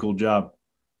a pretty cool job.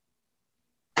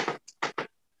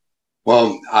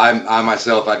 Well, I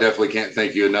myself, I definitely can't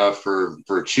thank you enough for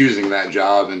choosing that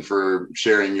job and for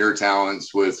sharing your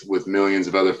talents with millions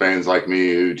of other fans like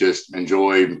me who just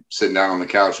enjoy sitting down on the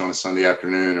couch on a Sunday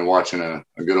afternoon and watching a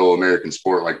good old American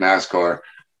sport like NASCAR.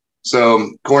 So,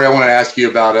 Corey, I want to ask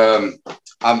you about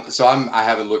I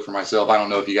haven't looked for myself. I don't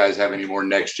know if you guys have any more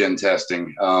next gen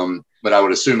testing, but I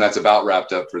would assume that's about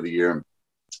wrapped up for the year.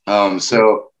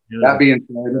 That being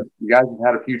said, you guys have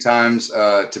had a few times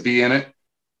to be in it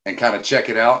and kind of check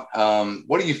it out.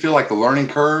 What do you feel like the learning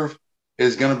curve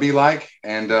is going to be like?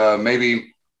 And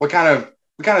maybe what kind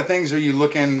of things are you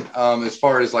looking as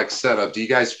far as like setup? Do you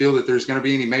guys feel that there's going to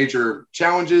be any major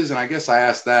challenges? And I guess I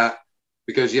asked that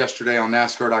because yesterday on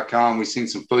NASCAR.com, we seen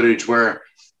some footage where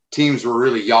teams were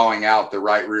really yawing out the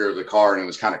right rear of the car and it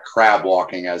was kind of crab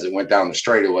walking as it went down the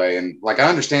straightaway. And like, I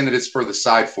understand that it's for the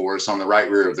side force on the right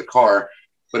rear of the car,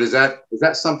 but is that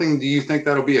something, do you think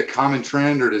that'll be a common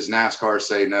trend, or does NASCAR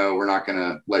say, no, we're not going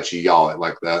to let you yaw it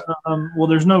like that? Well,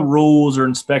 there's no rules or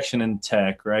inspection in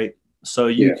tech, right? So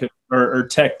you can, or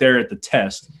tech there at the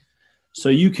test. So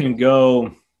you can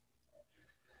go.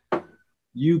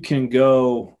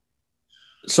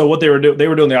 So what they were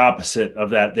doing the opposite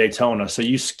of that Daytona. So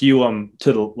you skew them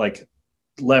to the like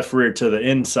left rear to the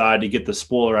inside to get the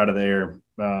spoiler out of there.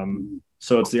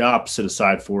 So it's the opposite of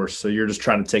side force. So you're just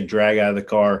trying to take drag out of the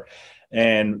car,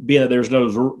 and being that there's no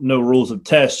rules of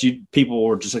test, people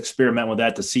were just experimenting with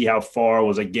that to see how far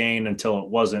was a gain until it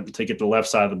wasn't, to get the left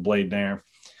side of the blade there.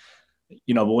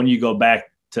 You know, but when you go back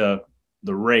to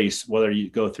the race, whether you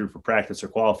go through for practice or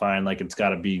qualifying, like it's got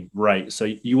to be right. So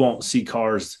you won't see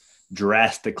cars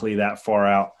drastically that far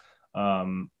out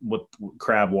with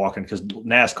crab walking, because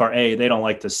NASCAR, they don't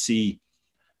like to see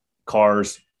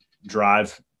cars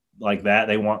drive like that.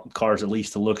 They want cars at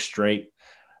least to look straight,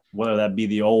 whether that be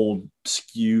the old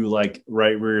skew, like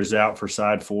right rears out for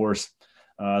side force.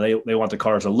 They want the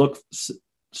cars to look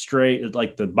straight,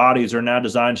 like the bodies are now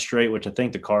designed straight, which I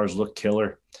think the cars look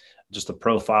killer, just the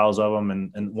profiles of them.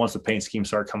 And once the paint schemes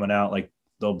start coming out, like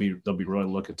they'll be really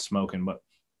looking smoking. But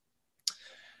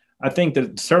I think that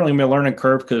it's certainly a learning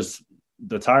curve because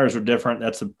the tires are different.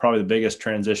 That's probably the biggest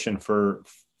transition for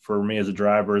for me as a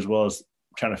driver, as well as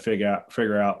trying to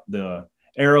figure out the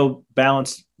aero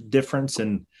balance difference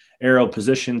and aero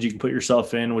positions you can put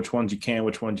yourself in, which ones you can,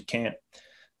 which ones you can't.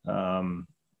 So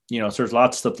there's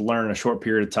lots of stuff to learn in a short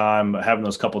period of time, but having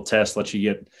those couple tests lets you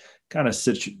get kind of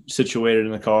situated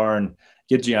in the car and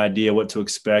gives you an idea what to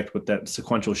expect with that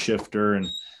sequential shifter and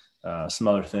some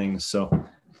other things. So,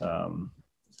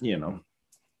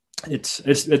 it's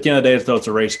at the end of the day, though, it's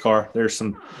a race car. There's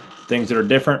some things that are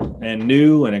different and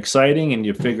new and exciting, and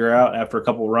you figure out after a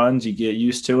couple runs, you get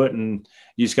used to it, and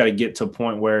you just got to get to a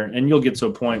point where, and you'll get to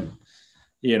a point,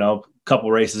 a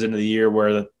couple races into the year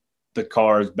where the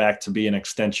car is back to be an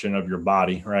extension of your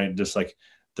body, right? Just like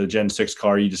the Gen 6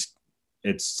 car,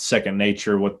 it's second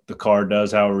nature what the car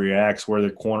does, how it reacts, where the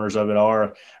corners of it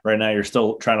are. Right now, you're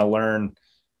still trying to learn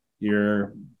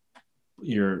your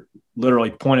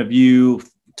literally point of view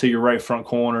to your right front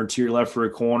corner, to your left rear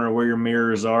corner, where your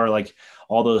mirrors are. Like,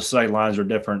 all those sight lines are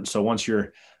different. So once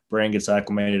your brain gets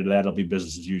acclimated to that, it'll be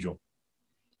business as usual.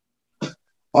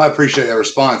 Well, I appreciate that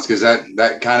response, because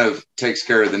that kind of takes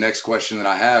care of the next question that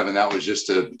I have. And that was just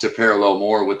to parallel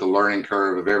more with the learning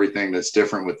curve of everything that's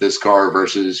different with this car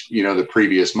versus, the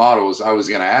previous models. I was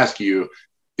going to ask you,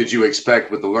 did you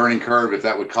expect with the learning curve if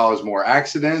that would cause more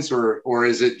accidents, or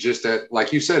is it just that,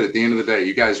 like you said, at the end of the day,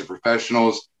 you guys are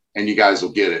professionals and you guys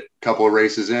will get it. A couple of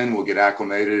races in, we'll get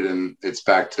acclimated and it's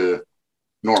back to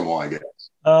normal, I guess.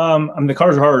 The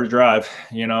cars are harder to drive,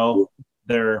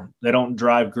 They don't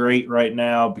drive great right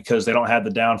now because they don't have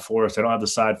the downforce. They don't have the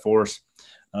side force.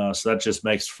 So that just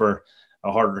makes for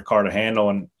a harder car to handle.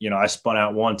 And, I spun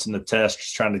out once in the test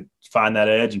just trying to find that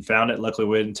edge and found it. Luckily,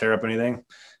 we didn't tear up anything.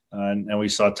 And we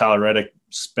saw Tyler Reddick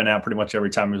spin out pretty much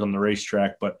every time he was on the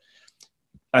racetrack. But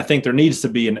I think there needs to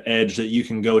be an edge that you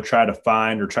can go try to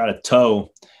find or try to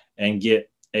tow and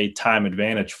get a time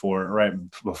advantage for it, right?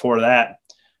 Before that,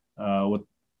 with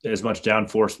as much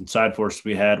downforce and side force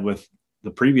we had with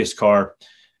the previous car,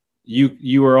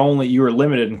 you were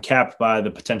limited and capped by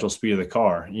the potential speed of the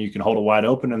car. You can hold it wide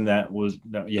open, and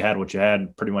you had what you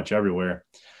had pretty much everywhere.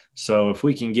 So if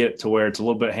we can get to where it's a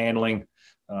little bit handling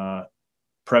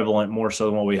prevalent more so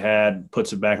than what we had,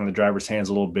 puts it back in the driver's hands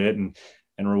a little bit, and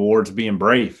rewards being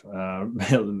brave.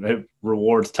 It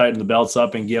rewards tighten the belts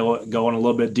up and going a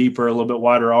little bit deeper, a little bit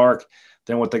wider arc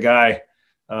than what the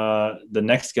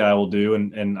next guy will do.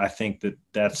 And I think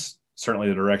that's certainly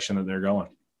the direction that they're going.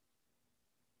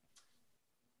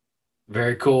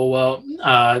 Very cool. Well,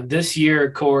 this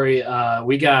year, Corey,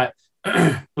 we got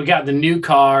the new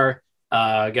car,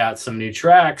 got some new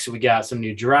tracks, we got some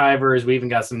new drivers, we even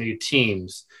got some new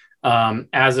teams.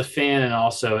 As a fan and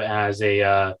also as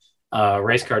a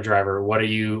race car driver, what are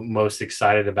you most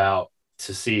excited about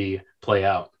to see play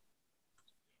out?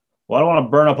 Well, I don't want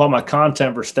to burn up all my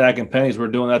content for stacking pennies. We're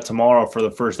doing that tomorrow for the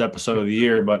first episode of the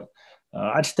year, but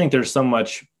I just think there's so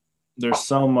much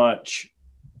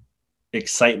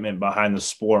excitement behind the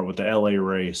sport with the LA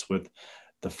race, with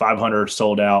the 500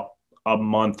 sold out a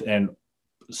month and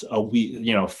a week,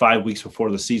 5 weeks before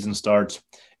the season starts,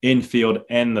 infield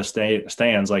and the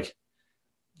stands. Like,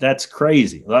 that's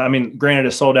crazy. I mean, granted,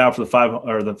 it sold out for the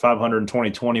 500 in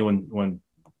 2020 when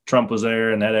Trump was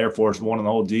there and that Air Force won the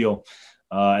whole deal,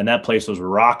 and that place was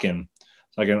rocking.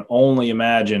 So I can only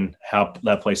imagine how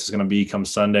that place is going to be come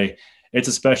Sunday. It's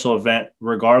a special event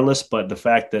regardless, but the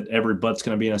fact that every butt's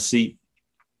going to be in a seat,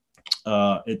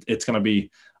 it's going to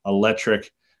be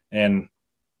electric. And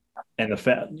the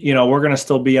fact, we're going to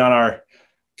still be on our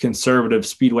conservative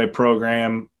speedway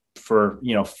program for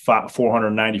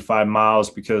 495 miles,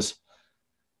 because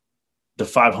the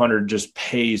 500 just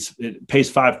pays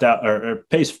 5,000 or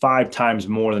pays 5 times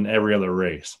more than every other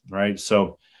race, right?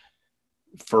 So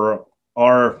for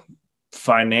our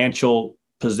financial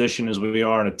position as we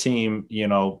are in a team, we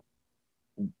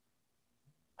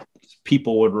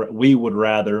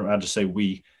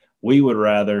would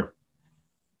rather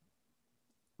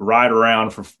ride around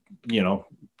for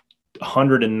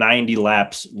 190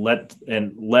 laps, let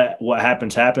what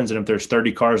happens. And if there's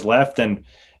 30 cars left, then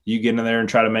you get in there and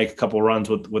try to make a couple runs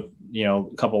with a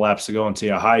couple laps to go and see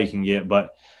how high you can get. But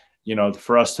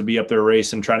for us to be up there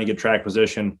racing, trying to get track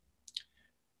position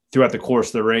throughout the course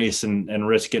of the race and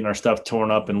risk getting our stuff torn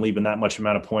up and leaving that much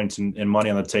amount of points and money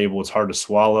on the table, it's hard to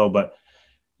swallow. But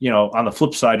on the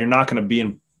flip side, you're not going to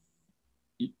be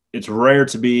it's rare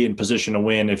to be in position to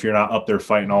win if you're not up there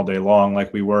fighting all day long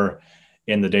like we were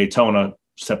in the Daytona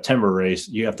September race.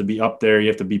 You have to be up there. You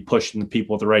have to be pushing the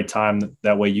people at the right time.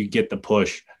 That way you get the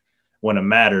push when it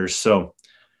matters. So,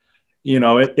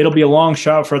 it'll be a long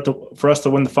shot for us to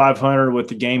win the 500 with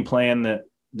the game plan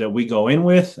that we go in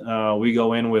with. We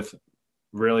go in with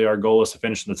really our goal is to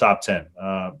finish in the top 10.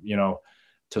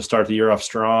 to start the year off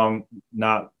strong,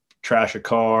 not trash a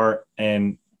car,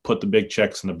 and put the big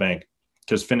checks in the bank.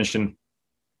 Because finishing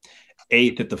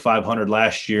 8th at the 500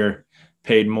 last year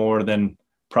paid more than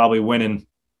probably winning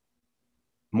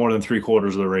more than 3/4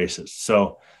 of the races.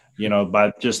 So,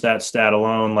 by just that stat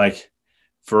alone, like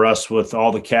for us with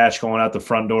all the cash going out the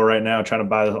front door right now, trying to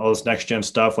buy all this next gen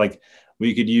stuff, like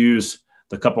we could use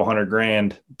the couple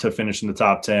 $100,000 to finish in the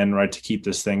top 10, right? To keep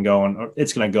this thing going.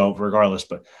 It's going to go regardless,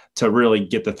 but to really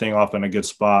get the thing off in a good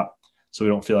spot, so we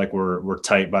don't feel like we're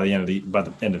tight by the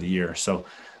end of the year. So,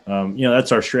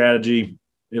 that's our strategy.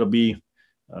 It'll be,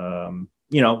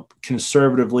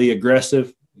 conservatively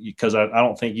aggressive, because I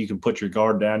don't think you can put your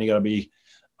guard down. You got to be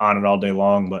on it all day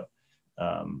long, but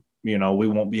we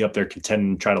won't be up there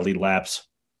contending, try to lead laps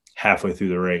halfway through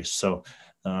the race. So,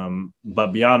 but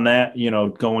beyond that,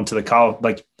 going to the college,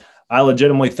 like I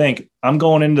legitimately think I'm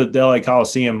going into the LA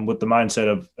Coliseum with the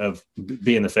mindset of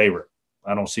being the favorite.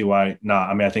 I don't see why not.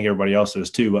 I mean, I think everybody else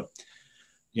is too, but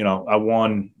I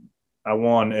won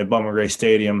at Bowman Gray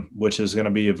Stadium, which is going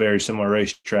to be a very similar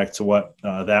racetrack to what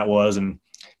that was. And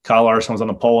Kyle Larson was on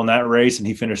the pole in that race, and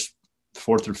he finished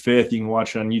 4th or 5th. You can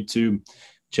watch it on YouTube.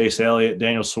 Chase Elliott,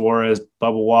 Daniel Suarez,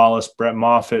 Bubba Wallace, Brett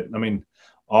Moffitt. I mean,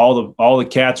 all the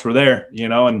cats were there,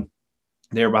 and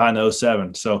they were behind the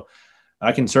 07. So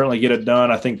I can certainly get it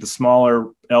done. I think the smaller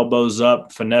elbows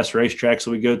up finesse racetracks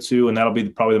that we go to, and that'll be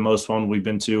probably the most fun we've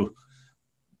been to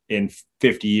in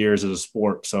 50 years as a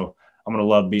sport. So I'm going to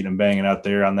love beating and banging out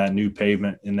there on that new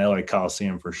pavement in the LA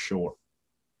Coliseum for sure.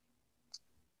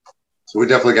 So we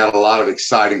definitely got a lot of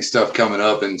exciting stuff coming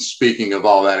up. And speaking of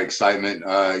all that excitement,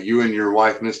 you and your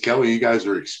wife, Miss Kelly, you guys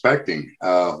are expecting.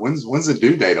 When's the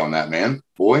due date on that, man?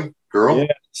 Boy, girl?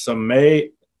 Yeah, so May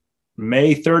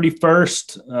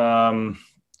 31st.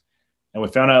 And we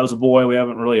found out it was a boy. We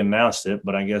haven't really announced it,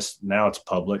 but I guess now it's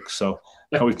public. So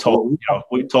we told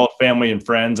family and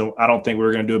friends, and I don't think we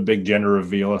were going to do a big gender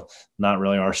reveal. Not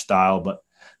really our style, but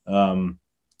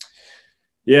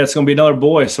yeah, it's going to be another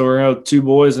boy. So we're going to have 2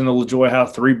 boys in the LaJoie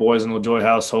house, 3 boys in the LaJoie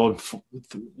household,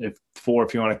 4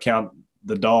 if you want to count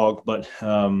the dog. But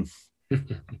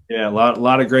yeah, a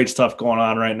lot of great stuff going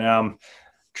on right now. I'm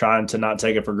trying to not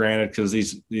take it for granted, because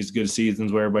these good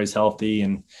seasons where everybody's healthy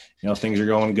and things are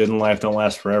going good in life don't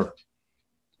last forever.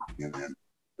 Yeah, man.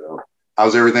 So,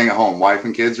 how's everything at home? Wife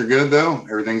and kids are good though?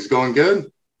 Everything's going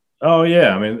good? Oh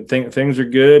yeah, I mean things are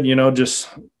good. just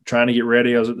trying to get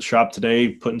ready. I was at the shop today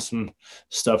putting some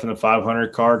stuff in the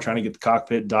 500 car, trying to get the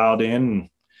cockpit dialed in,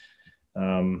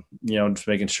 and just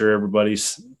making sure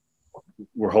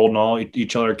we're holding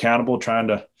each other accountable, trying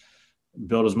to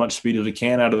build as much speed as we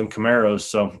can out of them Camaros.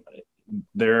 So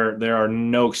there are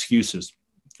no excuses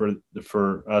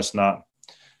for us not,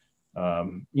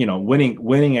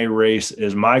 winning a race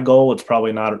is my goal. It's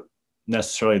probably not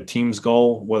necessarily a team's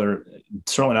goal,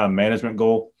 certainly not a management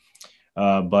goal.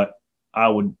 But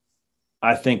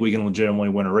I think we can legitimately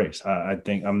win a race. I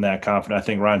think I'm that confident. I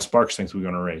think Ryan Sparks thinks we're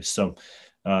going to race. So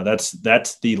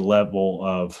that's the level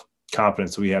of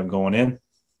confidence we have going in,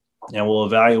 and we'll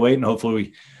evaluate, and hopefully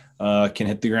we can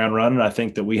hit the ground running. I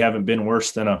think that we haven't been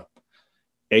worse than a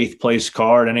 8th place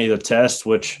car at any of the tests,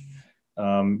 which,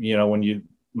 when you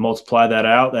multiply that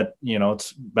out, that,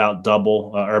 it's about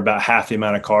double or about half the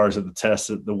amount of cars at the test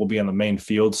that will be on the main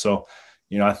field. So,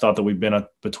 I thought that we've been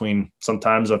between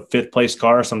sometimes a 5th place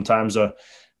car, sometimes a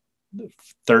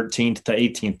 13th to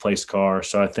 18th place car.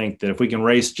 So I think that if we can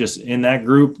race just in that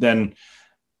group, then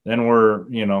we're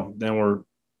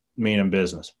meaning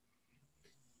business.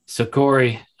 So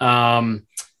Corey, last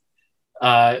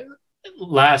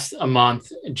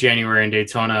month, January in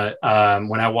Daytona,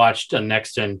 when I watched a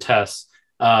next gen test,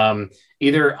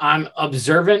 either I'm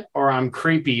observant or I'm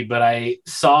creepy, but I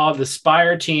saw the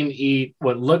Spire team eat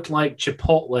what looked like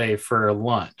Chipotle for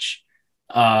lunch.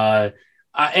 And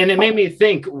it made me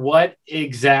think, what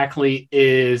exactly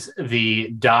is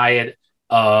the diet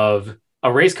of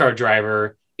a race car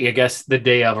driver? I guess the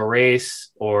day of a race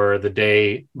or the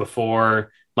day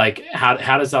before, like how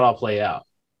does that all play out?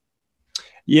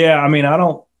 Yeah. I mean,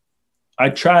 I've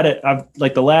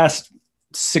like the last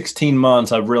 16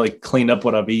 months, I've really cleaned up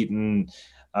what I've eaten.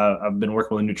 I've been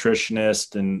working with a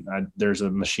nutritionist, and there's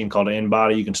a machine called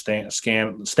InBody. You can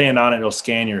stand on it. It'll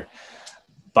scan your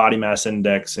body mass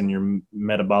index and your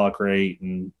metabolic rate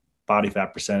and body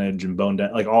fat percentage and bone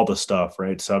like all the stuff.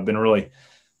 Right. So I've been really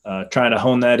trying to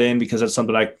hone that in, because that's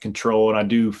something I can control, and I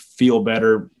do feel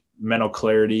better, mental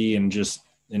clarity and just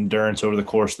endurance over the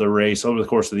course of the race, over the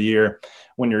course of the year,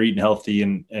 when you're eating healthy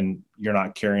and you're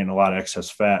not carrying a lot of excess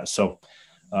fat. So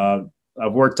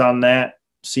I've worked on that,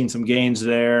 seen some gains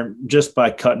there just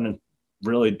by cutting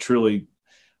really truly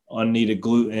unneeded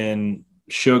gluten,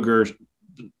 sugar,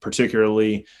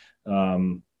 particularly.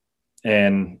 And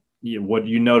what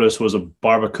you noticed was a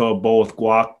barbacoa bowl with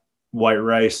guac, white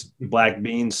rice, black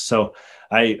beans. So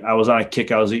I was on a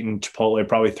kick. I was eating Chipotle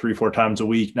probably 3-4 times a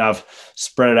week. Now I've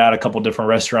spread it out a couple different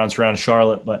restaurants around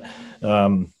Charlotte, but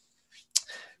I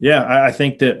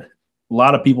think that a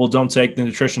lot of people don't take the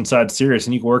nutrition side serious,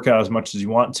 and you can work out as much as you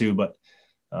want to, but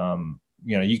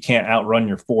you can't outrun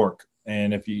your fork.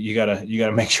 And if you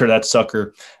gotta make sure that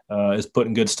sucker is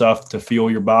putting good stuff to fuel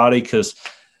your body. Cause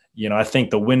I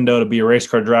think the window to be a race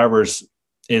car driver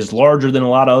is larger than a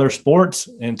lot of other sports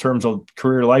in terms of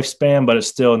career lifespan, but it's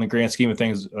still in the grand scheme of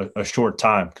things, a short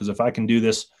time. Cause if I can do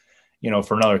this,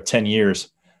 for another 10 years,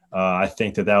 I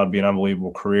think that would be an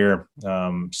unbelievable career.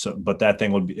 But that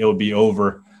thing would be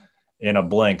over in a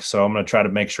blink. So I'm going to try to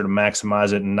make sure to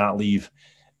maximize it and not leave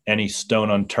any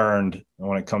stone unturned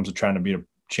when it comes to trying to be a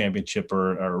championship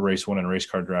or a race winning race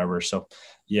car driver. So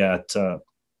eating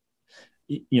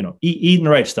the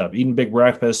right stuff, eating big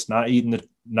breakfast, not eating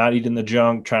the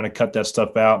junk, trying to cut that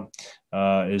stuff out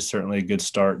is certainly a good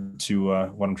start to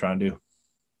what I'm trying to do.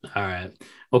 All right.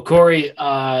 Well, Corey,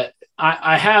 I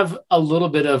have a little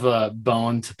bit of a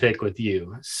bone to pick with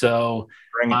you. So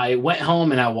I went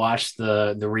home and I watched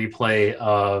the replay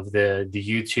of the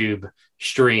YouTube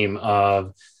stream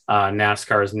of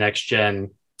NASCAR's next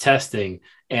gen testing.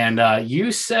 And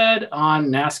you said on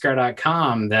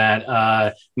NASCAR.com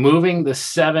that moving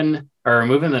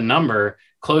the number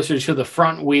closer to the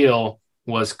front wheel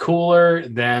was cooler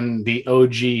than the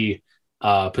OG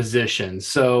position.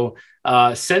 So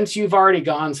since you've already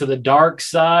gone to the dark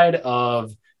side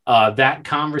of that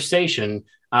conversation,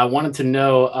 I wanted to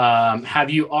know, have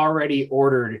you already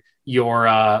ordered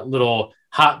your little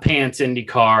hot pants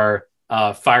IndyCar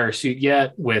fire suit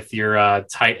yet with your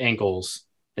tight ankles?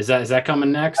 Is that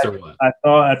coming next or what? I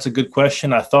thought that's a good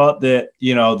question. I thought that,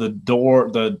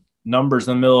 the numbers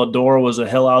in the middle of the door was a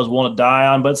hill I was willing to die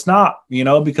on, but it's not,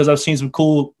 because I've seen some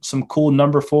cool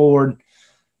number forward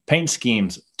paint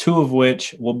schemes, 2 of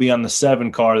which will be on the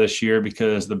 7 car this year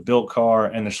because the built car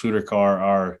and the Schluter car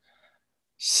are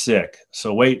sick.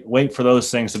 So wait for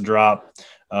those things to drop.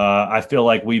 I feel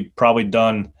like we've probably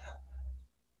done.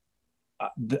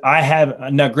 I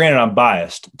have now. Granted, I'm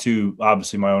biased to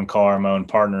obviously my own car, my own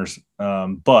partners,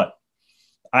 but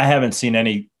I haven't seen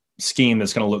any scheme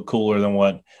that's going to look cooler than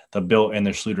what the built and the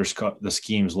Schluter the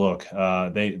schemes look.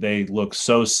 They look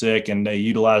so sick, and they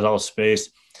utilize all the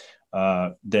space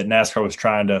that NASCAR was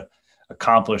trying to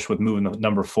accomplish with moving the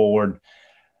number forward.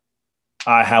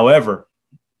 I, however,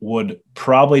 would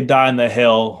probably die in the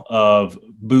hill of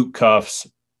boot cuffs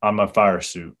on my fire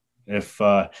suit. If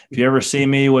you ever see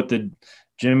me with the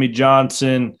Jimmy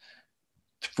Johnson,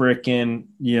 freaking,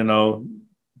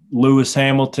 Lewis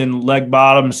Hamilton leg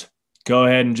bottoms, go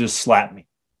ahead and just slap me.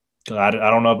 Because I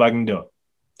don't know if I can do it.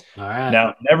 All right.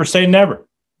 Now, never say never.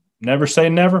 Never say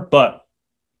never, but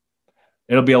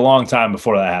it'll be a long time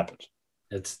before that happens.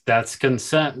 That's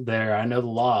consent there. I know the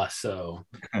law, so,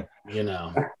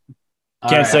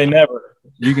 Can't say never.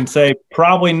 You can say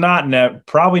probably not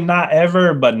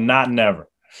ever, but not never.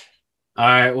 All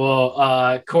right.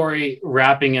 Well, Corey,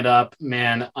 wrapping it up,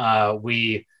 man,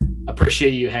 we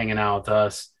appreciate you hanging out with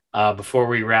us. Before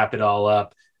we wrap it all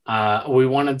up, we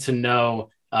wanted to know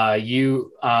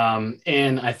you,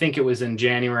 and I think it was in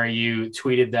January, you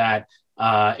tweeted that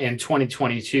in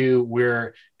 2022,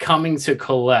 we're coming to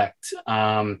collect.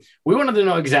 We wanted to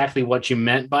know exactly what you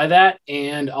meant by that,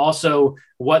 and also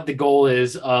what the goal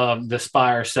is of the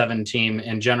Spire 7 team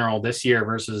in general this year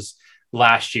versus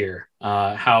last year.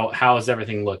 How is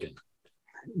everything looking?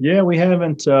 Yeah, we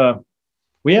haven't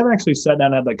actually sat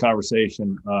down and had that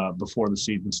conversation before the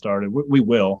season started. We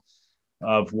will,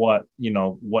 of what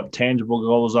tangible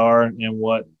goals are and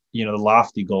what the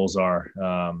lofty goals are.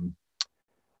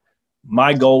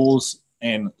 My goals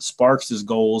and Sparks'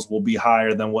 goals will be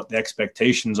higher than what the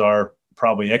expectations are,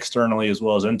 probably externally as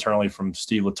well as internally, from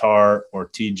Steve Letarte or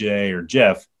TJ or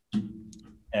Jeff,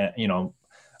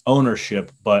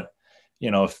 ownership. But,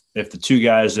 if the 2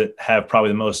 guys that have probably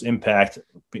the most impact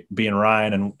being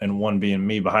Ryan and one being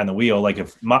me behind the wheel, like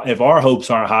if our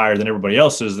hopes aren't higher than everybody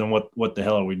else's, then what the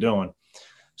hell are we doing?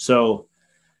 So,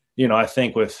 I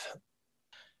think with,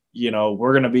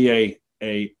 we're going to be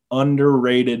a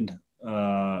underrated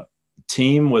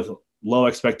team with low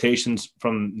expectations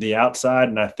from the outside.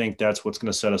 And I think that's what's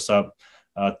going to set us up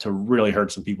to really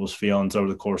hurt some people's feelings over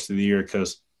the course of the year.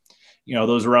 Cause,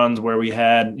 those runs where we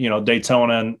had,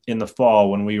 Daytona in the fall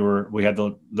when we had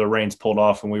the reins pulled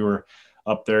off and we were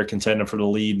up there contending for the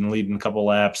lead and leading a couple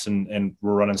laps and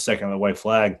we're running second on the white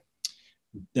flag.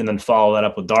 And then follow that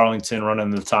up with Darlington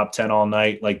running in the top 10 all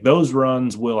night. Like, those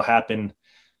runs will happen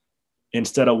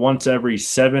instead of once every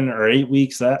 7 or 8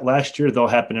 weeks that last year, they'll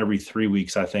happen every 3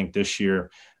 weeks, I think, this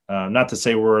year. Not to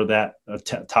say we're that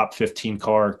top 15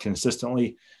 car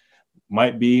consistently.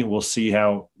 Might be. We'll see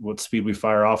what speed we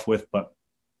fire off with, but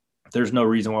there's no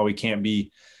reason why we can't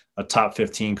be a top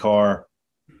 15 car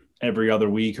every other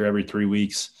week or every 3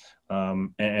 weeks,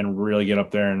 and really get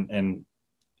up there and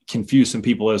confuse some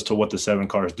people as to what the 7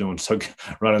 car is doing,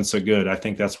 running so good. I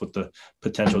think that's what the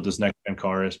potential of this next gen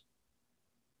car is.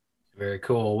 Very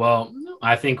cool. Well,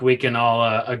 I think we can all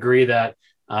agree that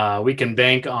we can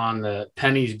bank on the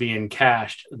pennies being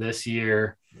cashed this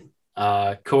year.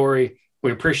 Corey,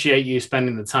 we appreciate you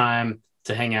spending the time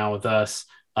to hang out with us,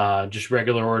 just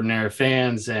regular, ordinary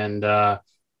fans. And,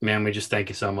 man, we just thank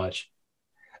you so much.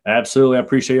 Absolutely. I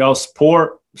appreciate y'all's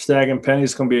support. Stacking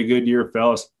pennies. It's going to be a good year,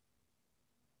 fellas.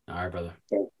 All right, brother.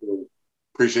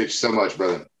 Appreciate you so much,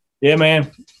 brother. Yeah,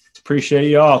 man. Appreciate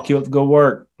y'all. Keep up the good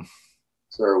work.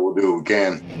 Sir, we'll do what we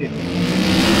can.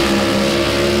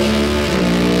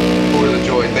 Corey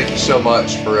LaJoie, thank you so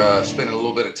much for spending a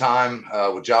little bit of time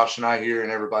with Josh and I here,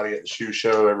 and everybody at the Shoe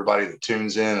Show, everybody that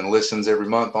tunes in and listens every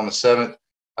month on the 7th.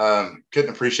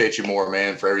 Couldn't appreciate you more,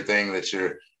 man, for everything that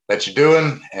you're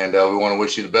doing, and we want to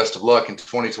wish you the best of luck in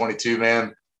 2022,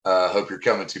 man. Hope you're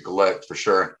coming to collect for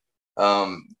sure.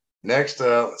 Next,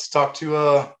 let's talk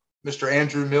to Mr.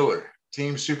 Andrew Miller,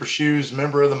 Team Super Shoes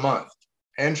Member of the Month.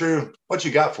 Andrew, what you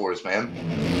got for us, man?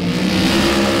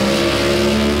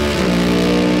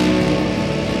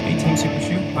 Hey, Team Super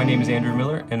Shoe. My name is Andrew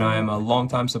Miller, and I am a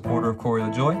longtime supporter of Corey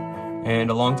LaJoie and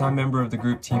a longtime member of the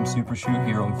group Team Super Shoe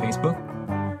here on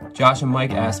Facebook. Josh and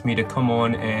Mike asked me to come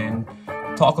on and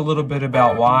talk a little bit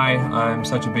about why I'm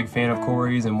such a big fan of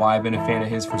Corey's and why I've been a fan of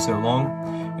his for so long,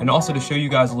 and also to show you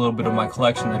guys a little bit of my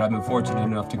collection that I've been fortunate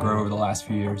enough to grow over the last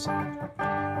few years.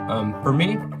 For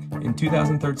me, in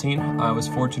 2013, I was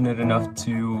fortunate enough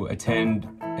to attend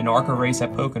an ARCA race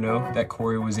at Pocono that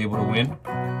Corey was able to win.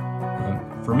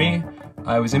 For me,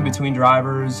 I was in between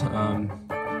drivers.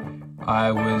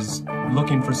 I was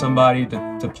looking for somebody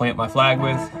to plant my flag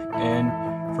with, and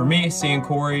for me, seeing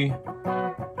Corey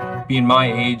being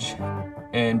my age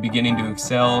and beginning to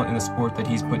excel in a sport that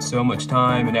he's put so much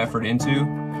time and effort into,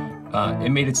 it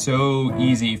made it so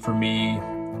easy for me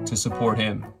to support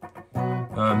him.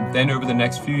 Then over the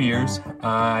next few years,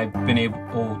 I've been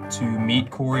able to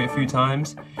meet Corey a few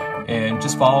times and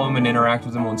just follow him and interact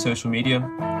with him on social media,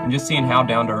 and just seeing how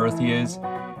down to earth he is.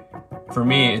 For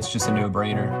me, it's just a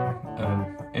no-brainer.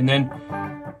 And then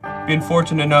being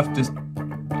fortunate enough to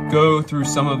go through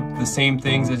some of the same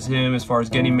things as him as far as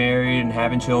getting married and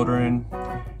having children,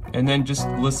 and then just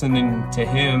listening to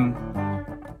him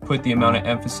put the amount of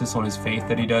emphasis on his faith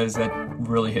that he does, that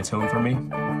really hits home for me.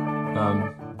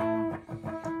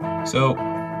 So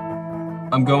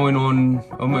I'm going on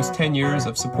almost 10 years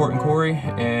of supporting Corey,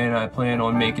 and I plan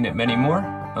on making it many more.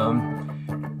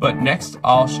 But next,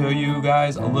 I'll show you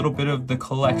guys a little bit of the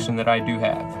collection that I do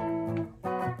have.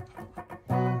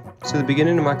 So the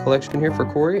beginning of my collection here for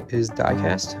Corey is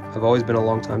diecast. I've always been a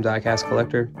long-time diecast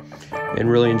collector and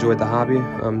really enjoyed the hobby.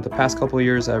 The past couple of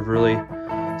years, I've really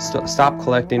stopped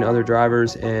collecting other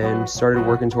drivers and started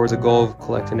working towards a goal of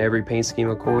collecting every paint scheme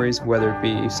of Corey's, whether it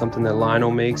be something that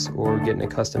Lionel makes or getting it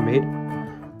custom made.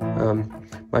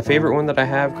 My favorite one that I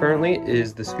have currently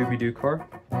is the Scooby-Doo car.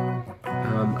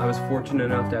 I was fortunate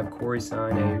enough to have Corey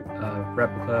sign a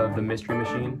replica of the Mystery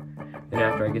Machine, and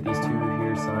after I get these two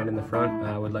here signed in the front,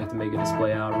 I would like to make a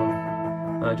display out of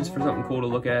them, just for something cool to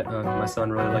look at. My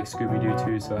son really likes Scooby-Doo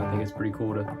too, so I think it's pretty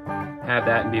cool to have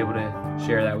that and be able to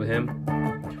share that with him.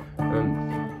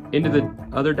 Into the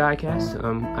other diecast,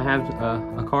 I have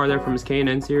a car there from his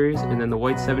K&N series, and then the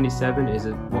white 77 is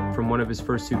from one of his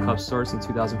first 2 Cup starts in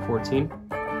 2014.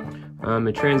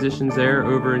 It transitions there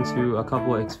over into a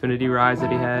couple of Xfinity rides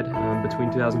that he had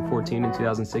between 2014 and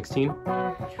 2016.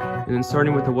 And then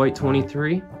starting with the white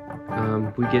 23,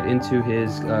 we get into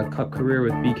his Cup career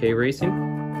with BK Racing.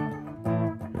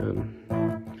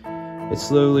 It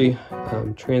slowly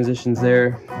transitions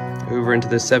there over into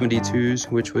the 72s,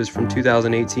 which was from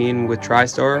 2018 with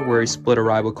TriStar, where he split a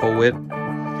ride with Cole Whitt.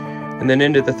 And then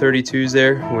into the 32s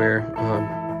there, where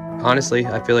honestly,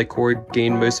 I feel like Corey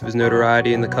gained most of his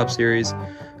notoriety in the Cup Series.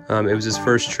 It was his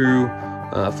first true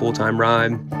full-time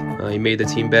ride. He made the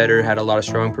team better, had a lot of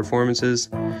strong performances,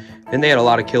 and they had a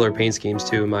lot of killer paint schemes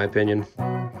too, in my opinion.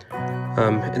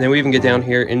 And then we even get down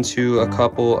here into a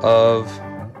couple of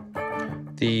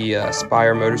the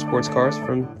Spire Motorsports cars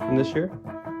from this year.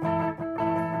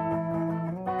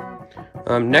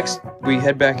 Next, we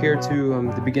head back here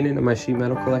to the beginning of my sheet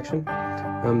metal collection.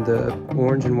 The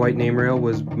orange and white name rail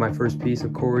was my first piece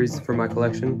of Corey's for my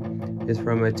collection. It's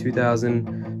from a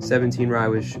 2017 ride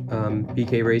with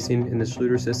BK Racing in the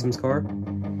Schluter Systems car.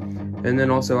 And then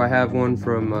also I have one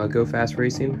from Go Fast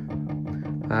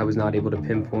Racing. I was not able to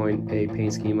pinpoint a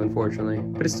paint scheme, unfortunately,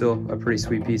 but it's still a pretty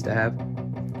sweet piece to have.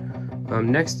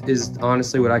 Next is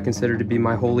honestly what I consider to be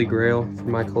my holy grail for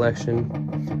my collection.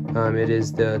 It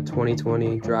is the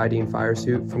 2020 Dryden Fire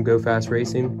Suit from Go Fast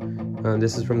Racing.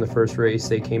 This is from the first race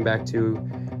they came back to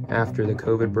after the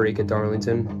COVID break at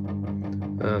Darlington.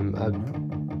 I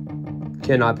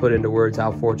cannot put into words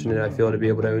how fortunate I feel to be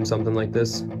able to own something like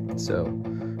this. So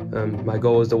my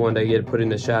goal is to one day get it put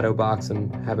in a shadow box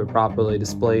and have it properly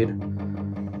displayed.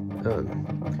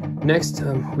 Next,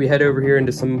 we head over here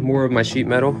into some more of my sheet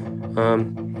metal.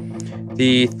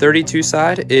 The 32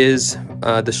 side is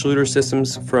the Schluter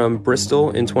Systems from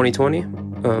Bristol in 2020.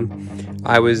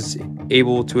 I was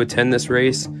able to attend this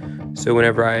race, so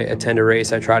whenever I attend a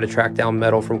race, I try to track down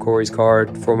metal from Corey's car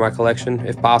for my collection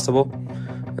if possible.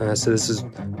 So this is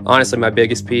honestly my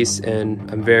biggest piece, and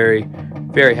I'm very,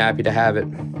 very happy to have it.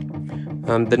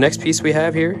 The next piece we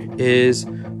have here is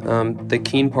the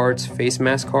Keen Parts face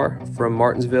mask car from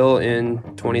Martinsville in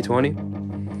 2020.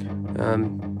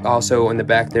 Also in the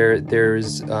back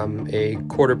there's a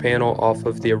quarter panel off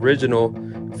of the original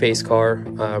face car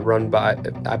run by,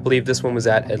 I believe this one was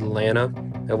at Atlanta.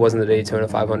 It wasn't the Daytona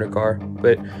 500 car,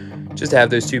 but just to have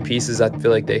those two pieces, I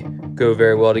feel like they go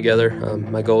very well together.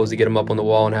 My goal is to get them up on the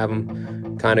wall and have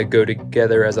them kind of go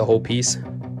together as a whole piece.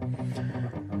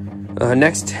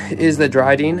 Next is the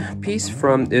Dryden piece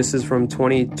this is from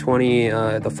 2020,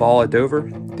 the fall at Dover.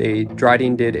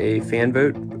 Dryden did a fan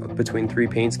vote between 3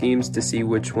 paint schemes to see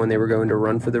which one they were going to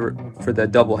run for the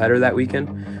double header that weekend,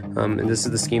 and this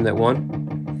is the scheme that won.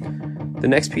 The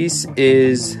next piece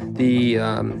is the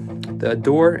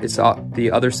door. It's the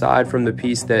other side from the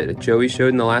piece that Joey showed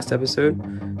in the last episode,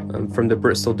 from the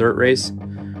Bristol Dirt Race.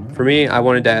 For me, I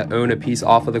wanted to own a piece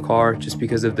off of the car just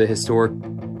because of the historic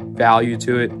value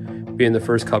to it, being the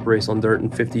first Cup race on dirt in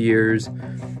 50 years,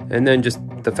 and then just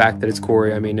the fact that it's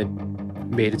Corey. I mean, it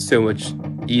made it so much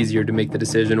easier to make the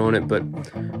decision on it, but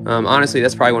honestly,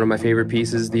 that's probably one of my favorite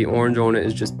pieces. The orange on it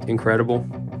is just incredible.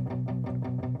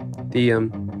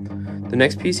 The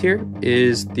next piece here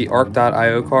is the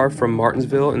Arc.io car from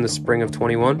Martinsville in the spring of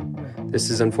 21. This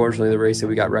is unfortunately the race that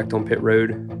we got wrecked on pit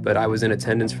road, but I was in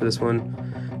attendance for this one,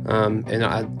 and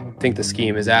I think the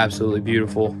scheme is absolutely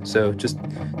beautiful. So just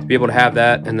to be able to have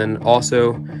that, and then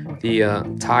also the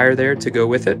tire there to go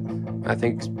with it, I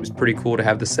think it was pretty cool to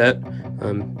have the set.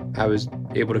 I was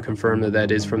able to confirm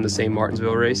that is from the same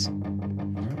Martinsville race.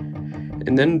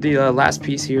 And then the last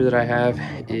piece here that I have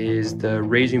is the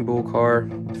Raging Bull car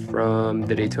from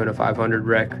the Daytona 500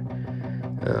 wreck.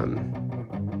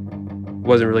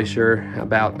 Wasn't really sure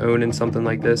about owning something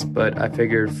like this, but I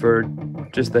figured for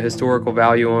just the historical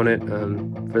value on it,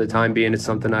 for the time being, it's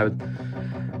something I'm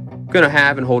gonna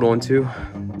have and hold on to.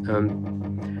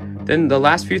 Then the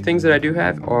last few things that I do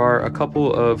have are a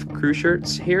couple of crew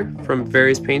shirts here from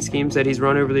various paint schemes that he's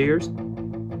run over the years.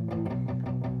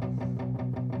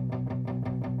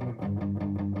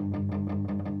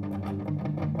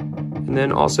 And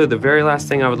then also the very last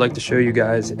thing I would like to show you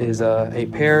guys is a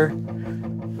pair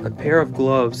of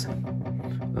gloves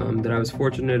that I was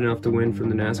fortunate enough to win from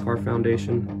the NASCAR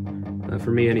Foundation.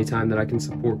 For me, anytime that I can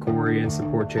support Corey and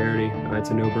support charity, it's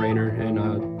a no-brainer, and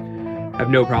I have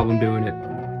no problem doing it.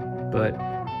 But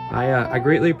I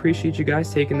greatly appreciate you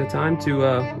guys taking the time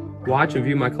to watch and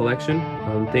view my collection.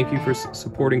 Thank you for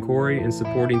supporting Corey and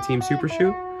supporting Team Super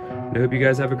Shoe. And I hope you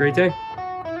guys have a great day.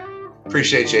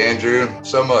 Appreciate you, Andrew,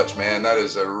 so much, man. That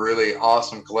is a really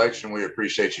awesome collection. We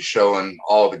appreciate you showing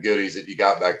all the goodies that you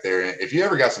got back there. And if you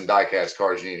ever got some die-cast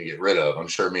cars you need to get rid of, I'm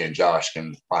sure me and Josh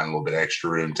can find a little bit of extra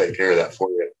room to take care of that for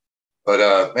you.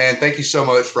 But, man, thank you so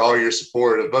much for all your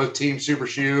support of both Team Super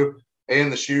Shoe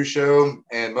and the Shoe Show.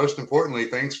 And most importantly,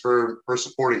 thanks for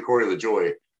supporting Corey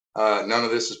LaJoie. None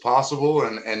of this is possible,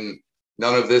 and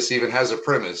none of this even has a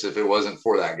premise if it wasn't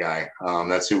for that guy.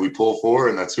 That's who we pull for,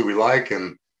 and that's who we like.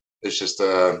 And it's just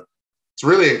it's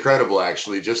really incredible,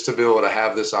 actually, just to be able to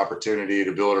have this opportunity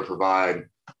to be able to provide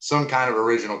some kind of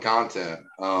original content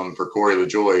for Corey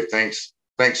LaJoie. Thanks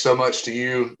so much to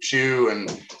you, Shoe,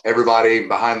 and everybody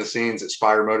behind the scenes at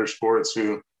Spire Motorsports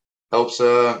who helps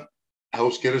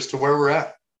get us to where we're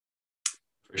at.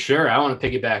 For sure. I want to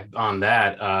piggyback on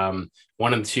that.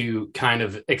 Wanted to kind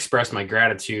of express my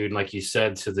gratitude, like you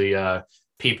said, to the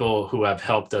people who have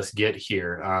helped us get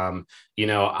here.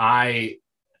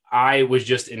 I was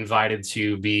just invited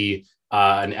to be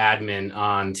an admin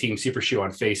on Team Super Shoe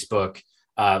on Facebook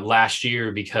last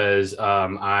year because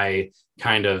I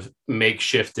kind of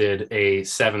makeshifted a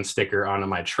 7 sticker onto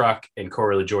my truck, and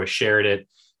Corey LaJoie shared it,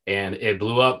 and it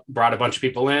blew up, brought a bunch of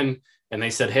people in, and they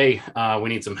said, hey, we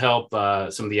need some help,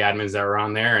 some of the admins that were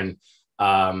on there.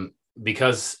 And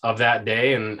because of that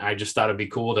day, and I just thought it'd be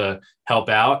cool to help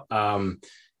out.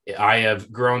 I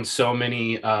have grown so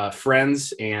many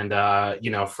friends and,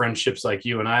 friendships like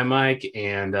you and I, Mike.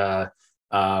 And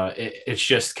it's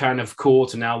just kind of cool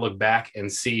to now look back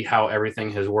and see how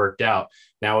everything has worked out.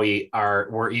 Now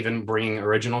we're even bringing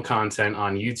original content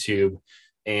on YouTube,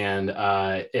 and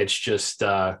it's just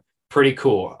pretty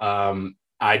cool.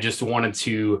 I just wanted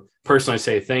to personally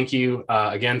say thank you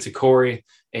again to Corey,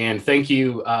 and thank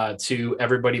you to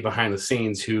everybody behind the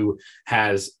scenes who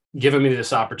has given me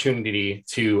this opportunity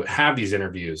to have these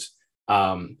interviews.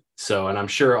 And I'm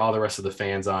sure all the rest of the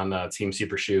fans on Team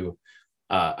Super Shoe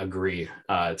agree.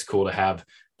 It's cool to have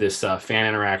this fan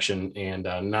interaction, and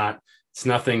it's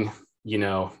nothing,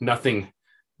 nothing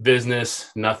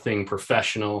business, nothing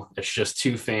professional. It's just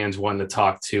 2 fans wanting to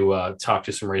talk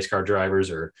to some race car drivers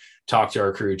or talk to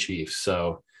our crew chiefs.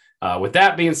 So with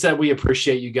that being said, we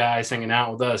appreciate you guys hanging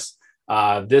out with us.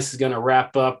 This is going to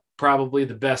wrap up probably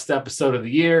the best episode of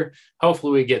the year.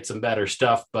 Hopefully we get some better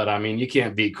stuff, but I mean, you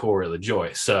can't beat Corey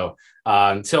LaJoie. So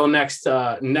until next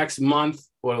month,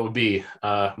 what it will be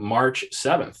March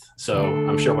 7th. So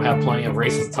I'm sure we'll have plenty of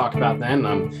races to talk about then.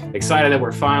 I'm excited that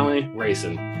we're finally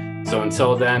racing. So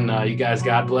until then, you guys,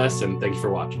 God bless, and thank you for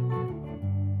watching.